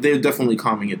they're definitely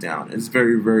calming it down. It's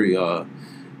very, very,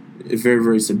 very,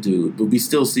 very subdued. But we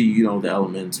still see, the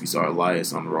elements. We saw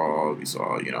Elias on Raw. We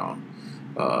saw,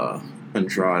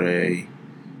 Andrade,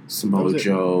 Samoa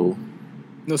Joe.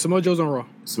 No, Samoa Joe's on Raw.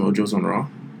 Samoa Joe's on Raw?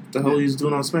 What the hell is he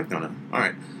doing on SmackDown now? All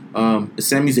right. Is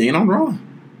Sami Zayn on Raw?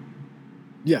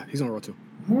 Yeah, he's on Raw too.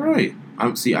 All right.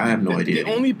 I have no idea.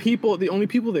 The only people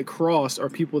that cross are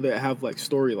people that have like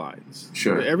storylines.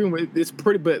 Sure. But everyone, it's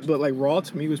pretty, but like Raw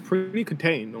to me was pretty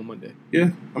contained on Monday.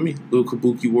 Yeah, I mean, little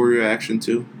Kabuki Warrior action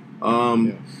too.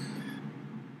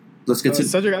 Let's get to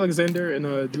Cedric Alexander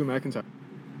and Drew McIntyre.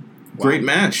 Great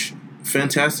match,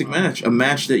 fantastic match, a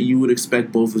match that you would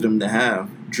expect both of them to have.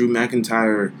 Drew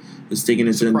McIntyre is taking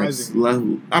it to the next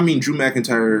level. I mean, Drew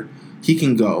McIntyre, he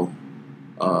can go.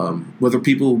 Whether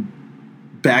people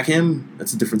back him,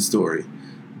 that's a different story.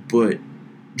 But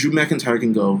Drew McIntyre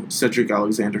can go. Cedric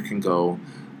Alexander can go.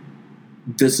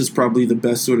 This is probably the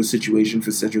best sort of situation for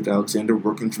Cedric Alexander,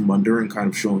 working from under and kind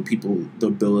of showing people the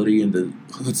ability and the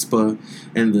chutzpah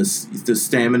and the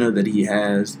stamina that he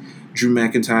has. Drew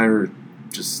McIntyre,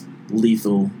 just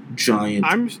lethal, giant,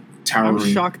 towering. I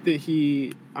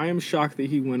am shocked that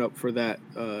he went up for that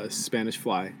Spanish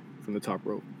fly from the top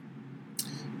rope.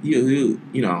 You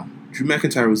know, Drew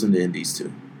McIntyre was in the Indies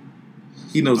too.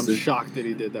 He knows. I'm shocked that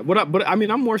he did that. But I mean,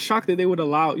 I'm more shocked that they would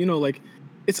allow. You know, like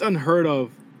it's unheard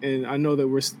of. And I know that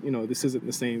this isn't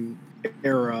the same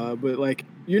era, but like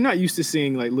you're not used to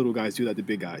seeing like little guys do that to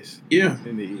big guys. Yeah.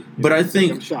 But I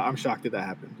think I'm shocked that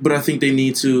happened. But I think we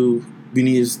need to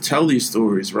tell these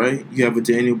stories, right? You have a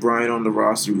Daniel Bryan on the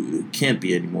roster who can't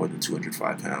be any more than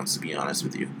 205 pounds, to be honest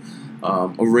with you. A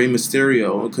Rey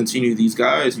Mysterio, continue these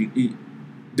guys.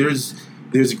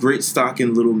 There's great stock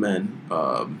in little men.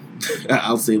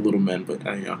 I'll say little men, but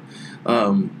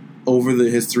over the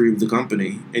history of the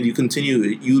company, and you continue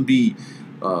it, you'd be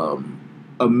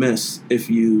amiss if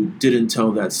you didn't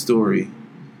tell that story,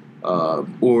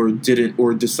 or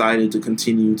decided to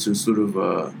continue to sort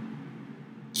of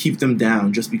keep them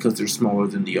down just because they're smaller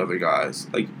than the other guys.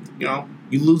 Like, you know,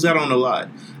 you lose out on a lot.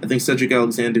 I think Cedric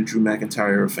Alexander, Drew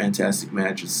McIntyre are a fantastic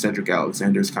match. Cedric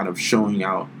Alexander's kind of showing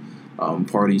out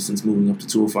party since moving up to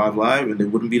 205 Live, and it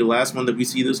wouldn't be the last one that we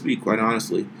see this week, quite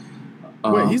honestly.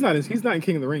 Wait, he's not in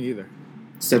King of the Ring either.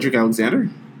 Cedric Alexander?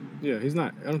 Yeah, he's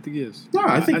not. I don't think he is. No,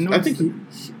 I think.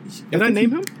 Did I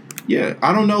name him? Yeah,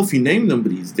 I don't know if you named him,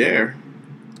 but he's there.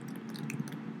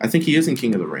 I think he is in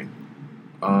King of the Ring.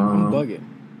 I'm bugging.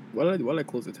 Why did I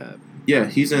close the tab? Yeah,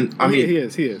 he's in. He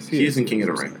is in King of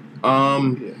the Ring.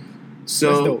 Yeah. So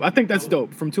that's dope. I think that's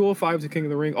dope. From 205 to King of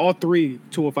the Ring, all three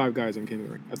 205 guys in King of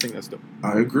the Ring. I think that's dope.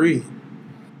 I agree.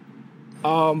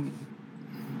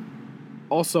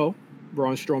 Also,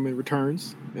 Braun Strowman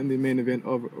returns in the main event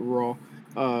of Raw.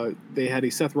 They had a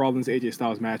Seth Rollins AJ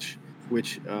Styles match,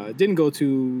 which didn't go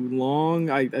too long.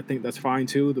 I think that's fine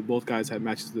too. Both guys had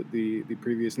matches the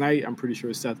previous night. I'm pretty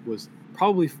sure Seth was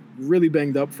probably really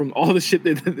banged up from all the shit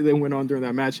that went on during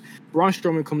that match. Braun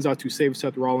Strowman comes out to save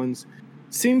Seth Rollins.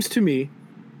 Seems to me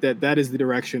that is the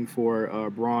direction for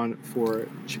Braun for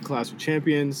Clash of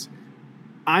Champions.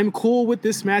 I'm cool with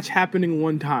this match happening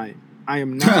one time. I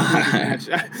am not cool with this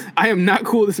match. I am not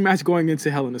cool with this match going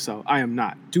into Hell in a Cell. I am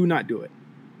not. Do not do it.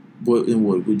 What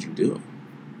would you do?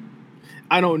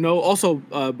 I don't know. Also,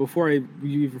 before you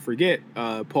even forget,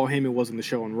 Paul Heyman was on the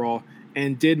show on Raw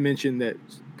and did mention that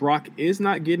Brock is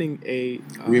not getting a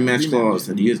rematch clause,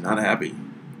 and he is not happy.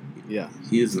 Yeah,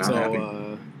 he is not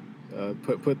happy.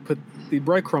 Put the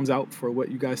breadcrumbs out for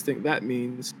what you guys think that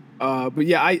means. But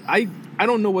yeah, I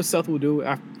don't know what Seth will do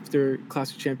after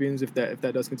Clash of Champions if that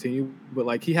does continue. But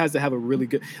like he has to have a really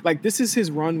good, like this is his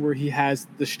run where he has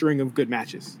the string of good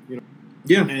matches, you know.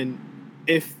 Yeah. And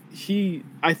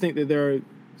I think that they're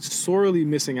sorely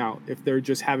missing out if they're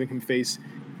just having him face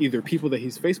either people that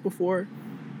he's faced before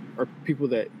or people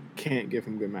that can't give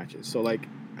him good matches. So like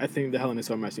I think the Hell in a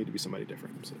Cell match need to be somebody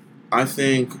different. So. I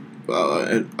think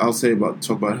I'll talk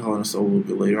about Hell in a Cell a little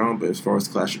bit later on, but as far as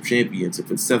Clash of Champions,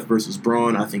 if it's Seth versus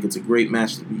Braun, I think it's a great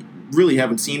match that we really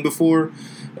haven't seen before.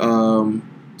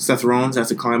 Seth Rollins has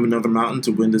to climb another mountain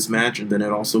to win this match, and then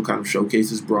it also kind of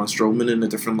showcases Braun Strowman in a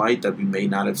different light that we may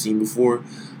not have seen before.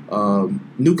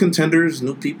 New contenders,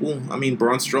 new people. I mean,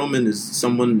 Braun Strowman is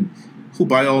someone who,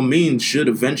 by all means, should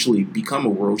eventually become a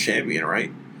world champion,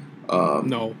 right?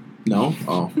 No. No?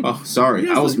 Oh, sorry.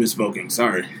 I was misspoken.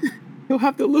 Sorry. He'll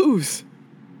have to lose.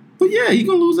 But yeah, he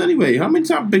gonna lose anyway. How many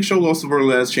times Big Show lost the World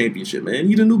Last Championship, man?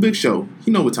 He the new Big Show. He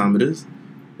know what time it is.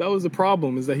 That was the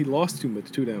problem, is that he lost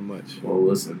too damn much. Well,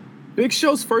 listen. Big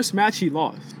Show's first match, he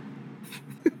lost.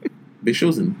 Big Show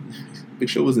was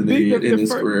an idiot in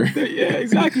his career. Yeah,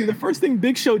 exactly. The first thing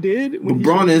Big Show did... But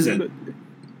Braun isn't.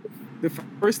 The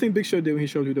first thing Big Show did when he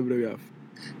showed you WWF...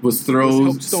 was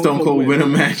throw Stone Cold win a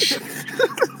match.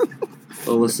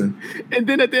 Oh, listen. And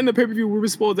then at the end of the pay-per-view, we were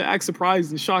supposed to act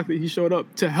surprised and shocked that he showed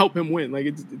up to help him win. Like,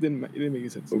 it didn't make any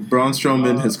sense. Braun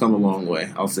Strowman has come a long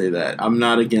way. I'll say that. I'm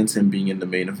not against him being in the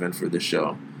main event for this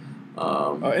show.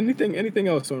 Anything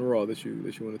else on Raw that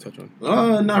you want to touch on?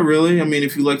 Not really. I mean,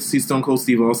 if you like to see Stone Cold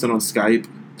Steve Austin on Skype,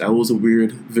 that was a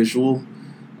weird visual.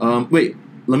 Wait,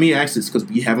 let me ask this because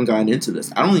we haven't gotten into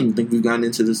this. I don't even think we've gotten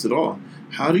into this at all.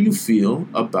 How do you feel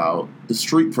about the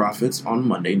Street Profits on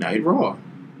Monday Night Raw?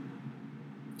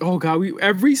 Oh God,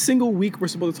 every single week we're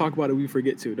supposed to talk about it. We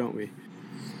forget to, don't we?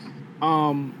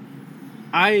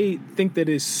 I think that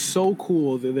it's so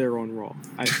cool that they're on Raw.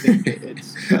 I think that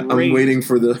it's great. I'm waiting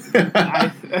for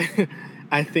the...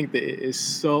 I think that it is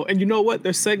so... And you know what?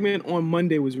 Their segment on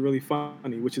Monday was really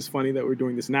funny, which is funny that we're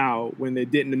doing this now when they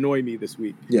didn't annoy me this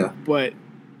week. Yeah. But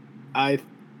I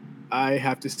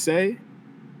have to say,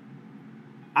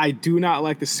 I do not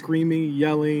like the screaming,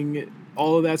 yelling,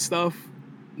 all of that stuff.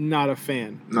 Not a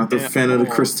fan. Not the fan of the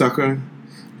Chris Tucker?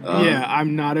 Yeah,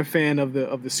 I'm not a fan of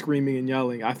the screaming and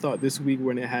yelling. I thought this week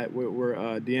when it had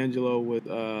where D'Angelo was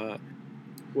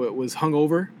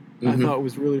hungover, I thought it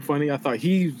was really funny. I thought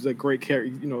he was a great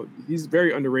character. You know, he's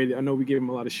very underrated. I know we gave him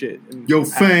a lot of shit. Yo,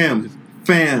 fam.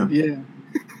 Yeah.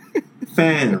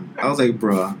 Fam. I was like,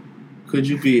 bruh, could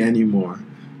you be any more?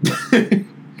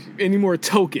 Any more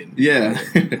token? Yeah.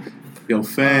 Yo,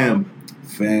 fam.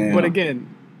 But again,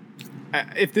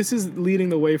 if this is leading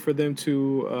the way for them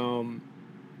to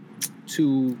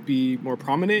be more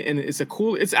prominent, and it's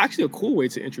actually a cool way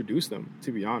to introduce them,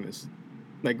 to be honest.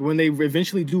 Like when they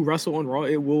eventually do wrestle on Raw,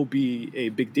 it will be a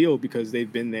big deal because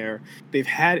they've been there. They've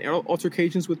had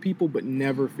altercations with people, but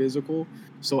never physical.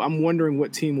 So I'm wondering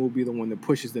what team will be the one that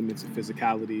pushes them into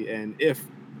physicality, and if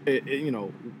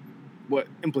what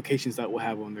implications that will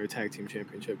have on their tag team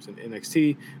championships in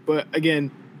NXT. But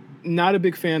again, not a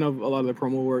big fan of a lot of the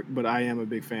promo work, but I am a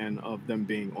big fan of them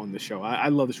being on the show. I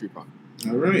love the Street Profits.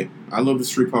 All right, I love the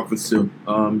Street Profits too.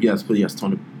 Yes, tone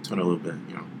it a little bit.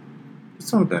 You know, just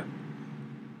tone it back.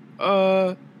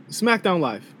 SmackDown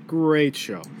Live, great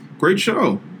show. Great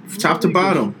show, top to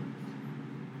bottom.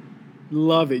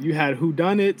 Love it. You had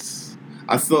whodunits.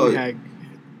 I thought you had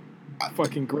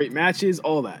fucking great matches,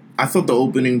 all that. I thought the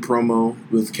opening promo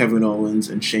with Kevin Owens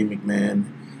and Shane McMahon,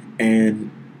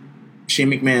 and Shane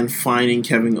McMahon fining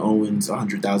Kevin Owens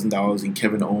 $100,000, and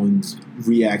Kevin Owens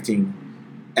reacting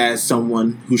as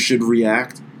someone who should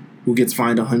react, who gets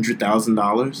fined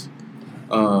 $100,000.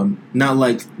 Not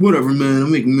like, whatever, man, I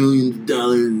make millions of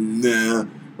dollars. Nah.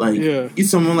 Like, he's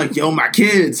someone like, yo, my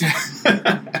kids.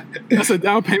 That's a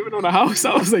down payment on a house.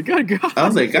 I was like, God. I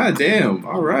was like, God damn.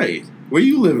 All right. Where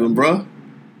you living, bro?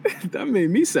 That made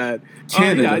me sad.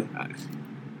 Canada.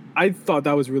 I thought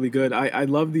that was really good. I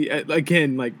love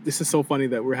again, like, this is so funny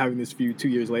that we're having this feud 2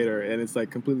 years later and it's like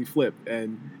completely flipped.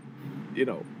 And, you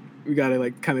know, we got to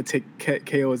like kind of take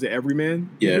KO as an everyman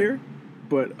here.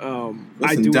 But listen,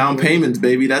 I do down payments,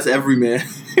 baby. That's everyman.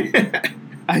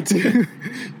 I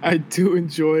do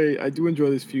enjoy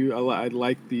this feud. I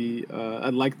like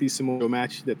the Samoa Joe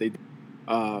match that they did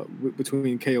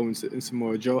between KO and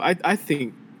Samoa Joe. I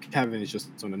think Kevin is just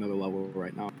on another level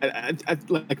right now. I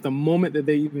like the moment that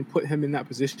they even put him in that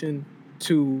position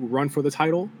to run for the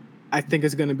title. I think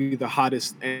it's going to be the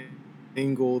hottest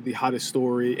angle, the hottest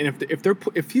story. And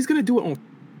if he's going to do it on,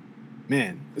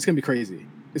 man, it's going to be crazy.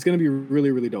 It's going to be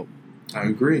really, really dope. I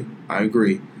agree.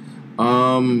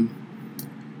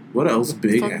 What else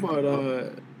big? Let's talk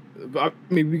about,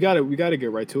 I mean, we got to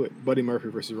get right to it. Buddy Murphy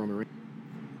versus Roman Reigns.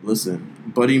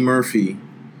 Listen, Buddy Murphy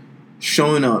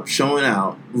showing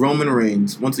out. Roman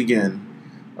Reigns, once again,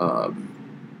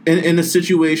 in a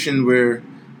situation where,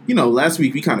 you know, last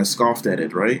week we kind of scoffed at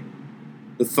it, right?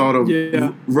 The thought of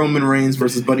Roman Reigns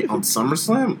versus Buddy on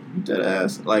SummerSlam? Dead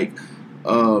ass. Like,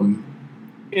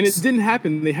 and it didn't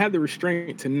happen. They had the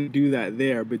restraint to do that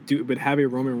there, but have a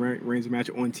Roman Reigns match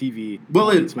on TV. Well,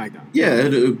 on SmackDown. Yeah,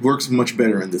 it works much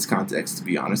better in this context, to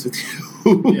be honest with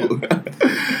you.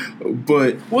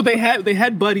 But they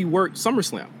had Buddy work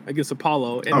SummerSlam against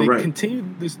Apollo, and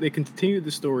continued this. They continued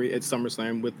the story at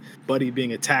SummerSlam with Buddy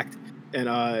being attacked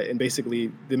and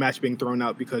basically the match being thrown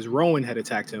out because Rowan had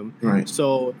attacked him. Right.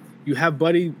 So you have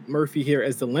Buddy Murphy here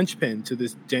as the linchpin to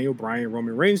this Daniel Bryan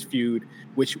Roman Reigns feud,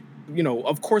 which, you know,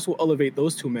 of course will elevate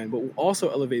those two men, but will also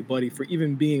elevate Buddy for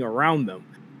even being around them.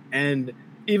 And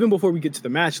even before we get to the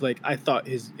match, like, I thought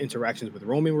his interactions with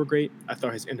Roman were great. I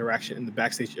thought his interaction in the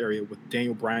backstage area with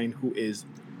Daniel Bryan, who is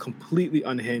completely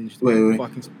unhinged. Wait.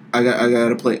 I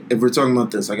gotta play. If we're talking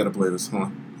about this, I gotta play this. Hold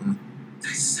on. They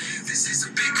say this is a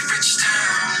big rich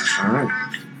town. All right.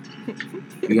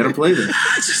 We gotta play this.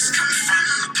 I just come from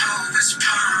the poorest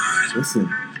part. Listen,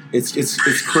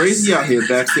 it's crazy out here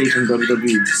backstage in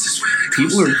WWE.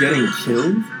 People are getting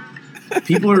killed.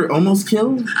 People are almost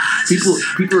killed.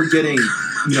 People are getting,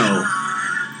 you know,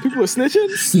 People are snitching?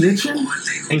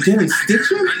 Snitching? And getting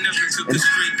stitching?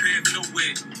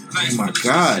 Oh my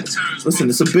God. Listen,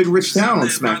 it's a big rich town on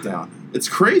SmackDown. It's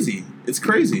crazy. It's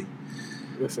crazy.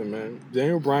 Listen, man.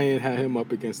 Daniel Bryan had him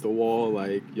up against the wall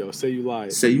like, yo, say you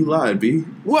lied. Say you lied, B.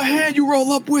 What hand you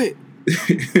roll up with?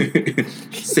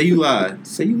 Say you lied.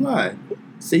 Say you lied.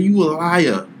 Say you a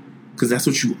liar. Because that's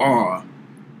what you are.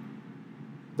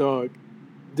 Dog.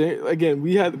 Again,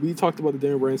 we talked about the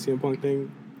Daniel Bryan CM Punk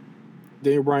thing.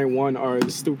 Daniel Bryan won our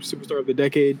Superstar of the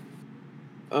Decade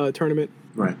tournament.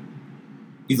 Right.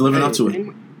 He's living up to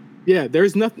it. Yeah,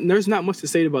 there's not much to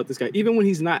say about this guy. Even when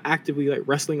he's not actively like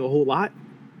wrestling a whole lot,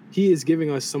 he is giving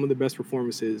us some of the best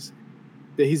performances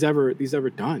that he's ever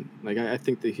done. Like I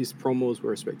think that his promos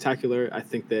were spectacular. I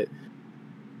think that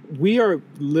we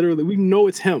know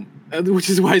it's him, which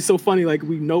is why it's so funny. Like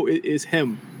we know it is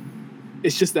him.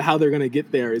 It's just that how they're gonna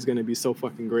get there is gonna be so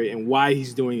fucking great, and why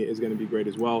he's doing it is gonna be great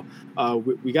as well.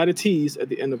 We got a tease at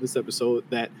the end of this episode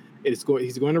that he's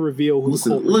going to reveal who.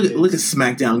 Listen, look at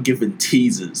SmackDown giving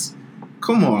teasers.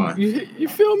 Come on, you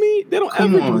feel me? They don't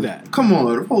ever do that. Come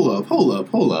on, hold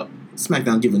up.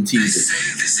 SmackDown giving teasers.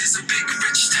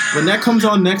 When that comes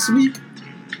on next week,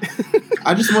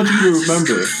 I just want you to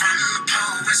remember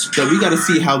that we got to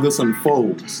see how this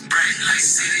unfolds.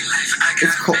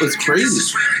 It's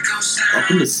crazy. Up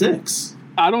into 6.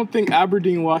 I don't think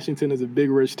Aberdeen, Washington is a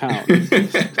big rich town.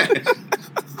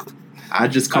 I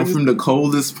just come from the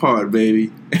coldest part,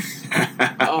 baby.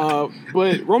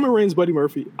 But Roman Reigns, Buddy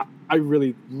Murphy, I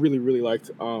really, really, really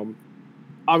liked.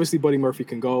 Obviously, Buddy Murphy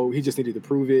can go. He just needed to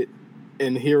prove it.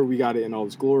 And here we got it in all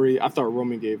its glory. I thought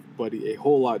Roman gave Buddy a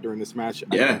whole lot during this match.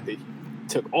 Yeah. He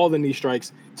took all the knee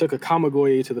strikes, took a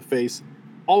Kamagoye to the face,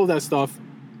 all of that stuff.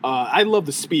 I love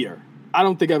the spear. I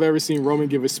don't think I've ever seen Roman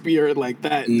give a spear like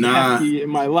that hefty in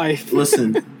my life.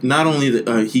 Listen, not only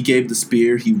he gave the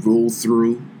spear, he rolled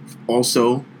through.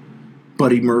 Also,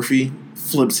 Buddy Murphy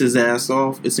flips his ass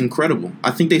off. It's incredible.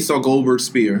 I think they saw Goldberg's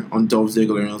spear on Dolph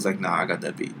Ziggler, and I was like, nah, I got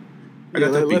that beat.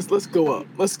 Let's go up.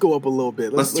 Let's go up a little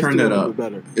bit. Let's turn that up.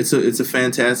 Better. It was a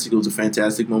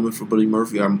fantastic moment for Buddy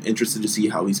Murphy. I'm interested to see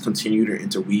how he's continued or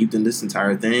interweaved in this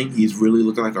entire thing. He's really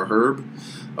looking like a herb.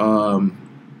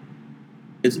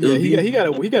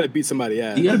 He got to beat somebody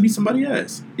ass. He got to beat somebody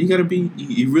ass.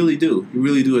 You really do. You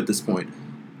really do at this point.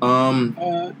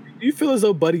 Do you feel as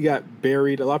though Buddy got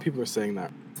buried? A lot of people are saying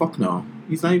that. Fuck no.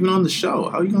 He's not even on the show.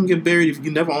 How are you gonna get buried if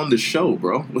you're never on the show,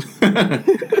 bro?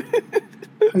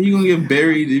 How you gonna get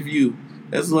buried if you?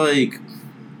 That's like,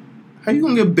 how you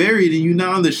gonna get buried and you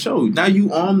not on the show? Now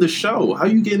you on the show. How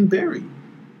you getting buried?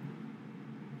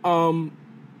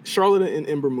 Charlotte and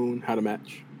Ember Moon had a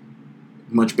match.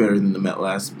 Much better than the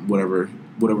last whatever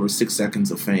 6 seconds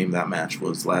of fame that match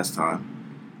was last time.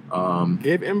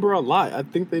 Gave Ember a lot. I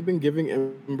think they've been giving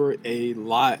Ember a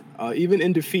lot, even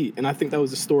in defeat. And I think that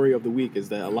was the story of the week, is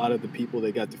that a lot of the people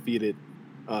that got defeated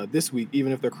this week,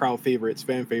 even if they're crowd favorites,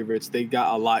 fan favorites, they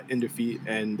got a lot in defeat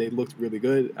and they looked really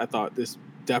good. I thought this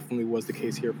definitely was the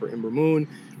case here for Ember Moon.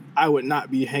 I would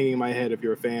not be hanging my head if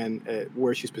you're a fan at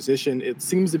where she's positioned. It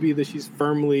seems to be that she's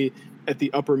firmly at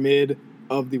the upper mid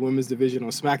of the women's division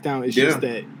on SmackDown. It's just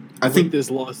that I think this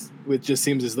loss, it just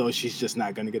seems as though she's just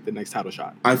not going to get the next title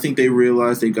shot. I think they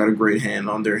realize they've got a great hand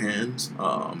on their hands.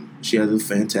 She has a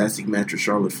fantastic match with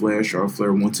Charlotte Flair. Charlotte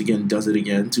Flair once again does it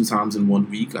again 2 times in 1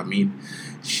 week. I mean,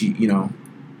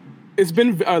 it's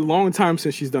been a long time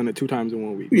since she's done it 2 times in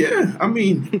 1 week. Yeah, I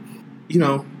mean,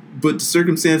 but the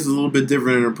circumstances are a little bit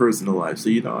different in her personal life. So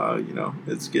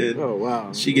it's good. Oh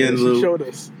wow, she showed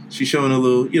us. She's showing a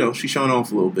little, she's showing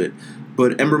off a little bit.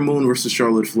 But Ember Moon versus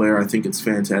Charlotte Flair, I think it's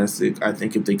fantastic. I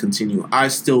think if they continue, I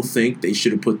still think they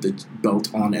should have put the belt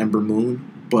on Ember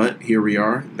Moon. But here we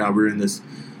are. Now we're in this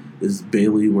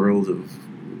Bayley world of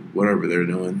whatever they're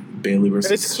doing. Bayley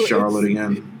versus Charlotte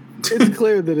again. It's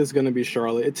clear that it's going to be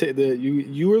Charlotte.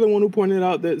 You were the one who pointed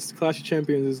out that Clash of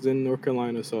Champions is in North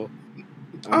Carolina, so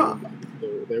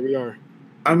there we are.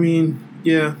 I mean,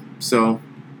 yeah. So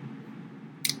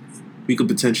we could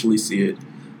potentially see it.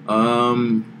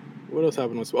 What else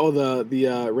happened?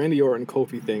 The Randy Orton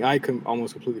Kofi thing. I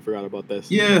almost completely forgot about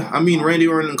this. Yeah, I mean, Randy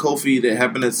Orton and Kofi, that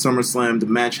happened at SummerSlam. The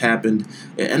match happened.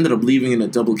 It ended up leaving in a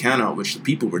double countout, which the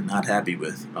people were not happy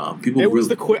with.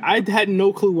 I had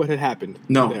no clue what had happened.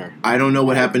 No, there. I don't know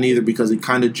what happened either, because it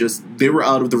kind of they were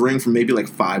out of the ring for maybe like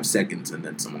 5 seconds, and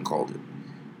then someone called it.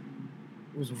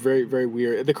 It was very, very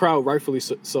weird. The crowd, rightfully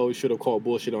so, should have called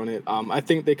bullshit on it. I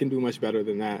think they can do much better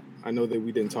than that. I know that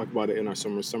we didn't talk about it in our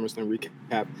SummerSlam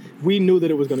recap. We knew that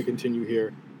it was going to continue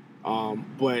here,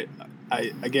 but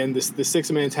This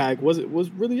 6-man tag was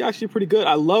really actually pretty good.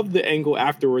 I love the angle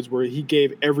afterwards where he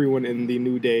gave everyone in the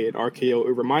New Day an RKO.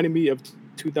 It reminded me of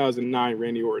 2009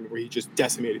 Randy Orton, where he just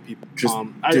decimated people. Just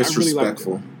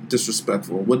disrespectful. I really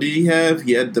disrespectful. What did he have?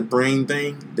 He had the brain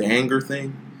thing, the anger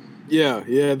thing. Yeah.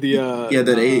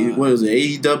 What was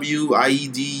it? AEW,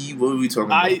 IED. What were we talking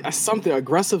about? Something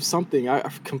aggressive. Something I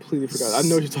completely forgot. I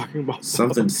know what you're talking about.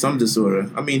 Some disorder.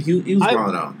 I mean, he was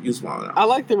wilding out. He was wilding out. I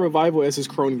like the Revival as his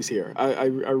cronies here. I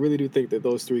really do think that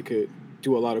those three could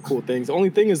do a lot of cool things. The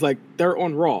only thing is, like, they're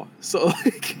on Raw, so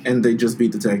like, and they just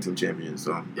beat the tag team champions.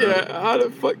 So yeah, how the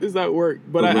fuck does that work?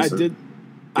 But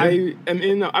I'm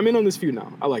in on this feud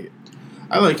now. I like it.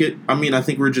 I like it. I mean, I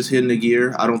think we're just hitting the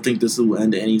gear. I don't think this will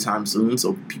end anytime soon,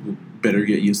 so people better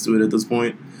get used to it at this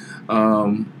point.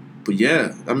 But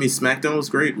yeah, I mean, SmackDown was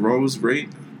great. Raw was great.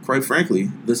 Quite frankly,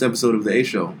 this episode of the A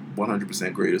Show,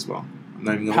 100% great as well. I'm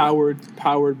not even gonna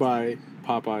powered by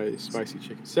Popeye's spicy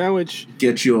chicken sandwich.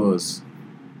 Get yours.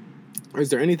 Is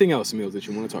there anything else, Meelz, that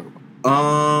you want to talk about?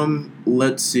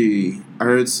 Let's see. I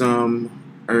heard,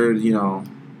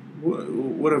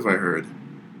 what have I heard?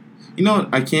 You know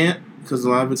what? I can't, because a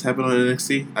lot of it's happened on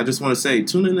NXT. I just want to say,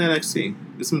 tune in to NXT.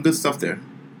 There's some good stuff there.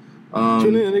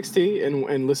 Tune in to NXT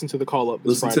and listen to the call-up.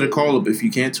 Listen to the call-up if you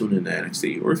can't tune in to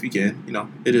NXT. Or if you can,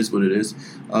 it is what it is.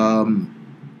 But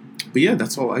yeah,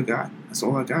 that's all I got.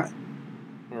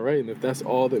 All right, and if that's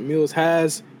all that Meelz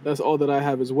has, that's all that I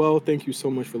have as well. Thank you so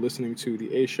much for listening to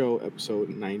the A Show, episode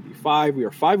 95. We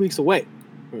are 5 weeks away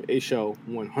from A Show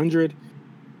 100.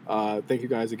 Thank you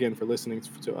guys again for listening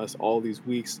to us all these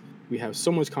weeks. We have so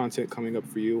much content coming up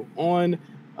for you on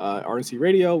RNC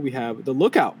Radio. We have The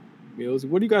Lookout. Meelz,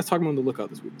 what are you guys talking about on The Lookout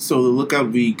this week? So The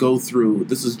Lookout, we go through,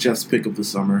 this is Jeff's pick of the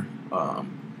summer.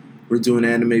 We're doing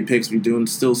anime picks. We're doing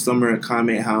still summer at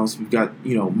Kame House. We've got,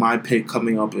 my pick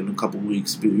coming up in a couple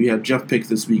weeks. But we have Jeff pick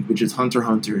this week, which is Hunter x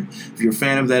Hunter. If you're a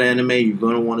fan of that anime, you're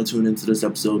going to want to tune into this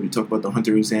episode. We talk about the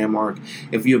Hunter exam arc.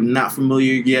 If you're not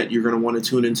familiar yet, you're going to want to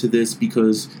tune into this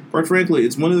because, quite frankly,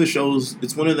 it's one of the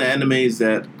animes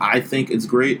that I think is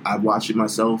great. I watched it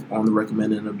myself on the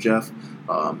recommendation of Jeff.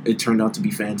 It turned out to be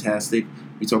fantastic.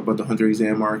 We talk about the Hunter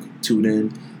exam arc. Tune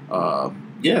in.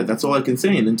 Yeah, that's all I can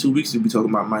say. And in 2 weeks, we'll be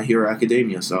talking about My Hero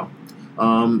Academia. So,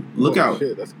 look out.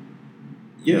 Shit, that's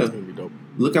gonna be dope.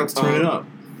 Look out to turn it up.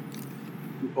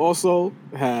 We also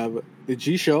have the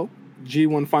G Show,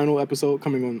 G1 final episode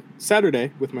coming on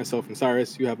Saturday with myself and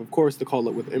Cyrus. You have, of course, the call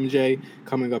up with MJ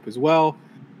coming up as well.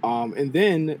 And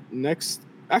then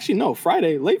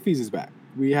Friday, Late Fees is back.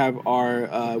 We have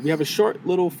we have a short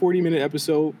little 40-minute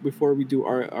episode before we do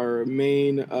our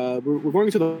main. We're going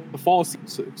into the fall,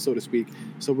 so to speak.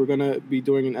 So we're gonna be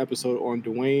doing an episode on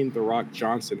Dwayne "The Rock"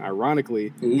 Johnson.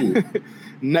 Ironically,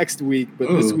 next week, but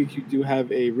this week you do have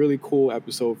a really cool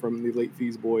episode from the Late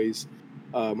Fees boys,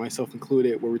 myself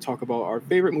included, where we talk about our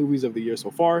favorite movies of the year so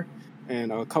far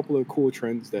and a couple of cool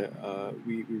trends that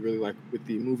we really like with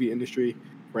the movie industry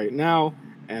right now.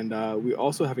 And we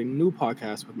also have a new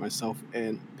podcast with myself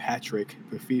and Patrick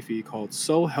Fifi called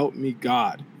So Help Me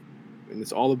God. And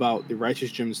it's all about the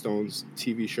Righteous Gemstones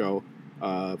TV show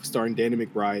starring Danny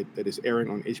McBride that is airing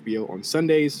on HBO on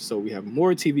Sundays. So we have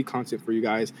more TV content for you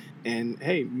guys. And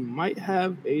hey, we might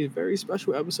have a very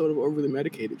special episode of Overly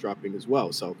Medicated dropping as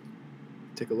well. So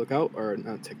take a look out, or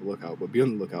not take a look out, but be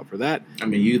on the lookout for that. I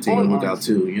mean, you can take a look out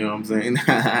too, you know what I'm saying?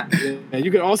 And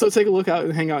you can also take a look out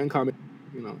and hang out and comment.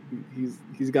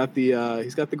 He's got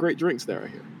the great drinks there, I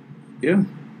hear.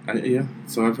 Yeah,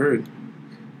 so I've heard.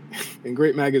 And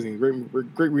great magazine,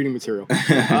 great reading material.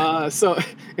 So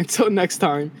until next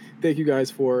time, thank you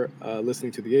guys for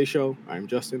listening to the A Show. I'm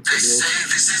Justin. You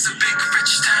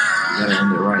gotta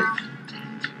end it right.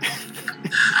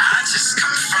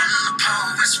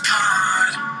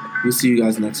 We'll see you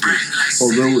guys next week. Oh,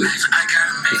 really?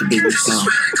 It's a big town.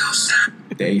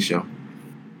 The A Show.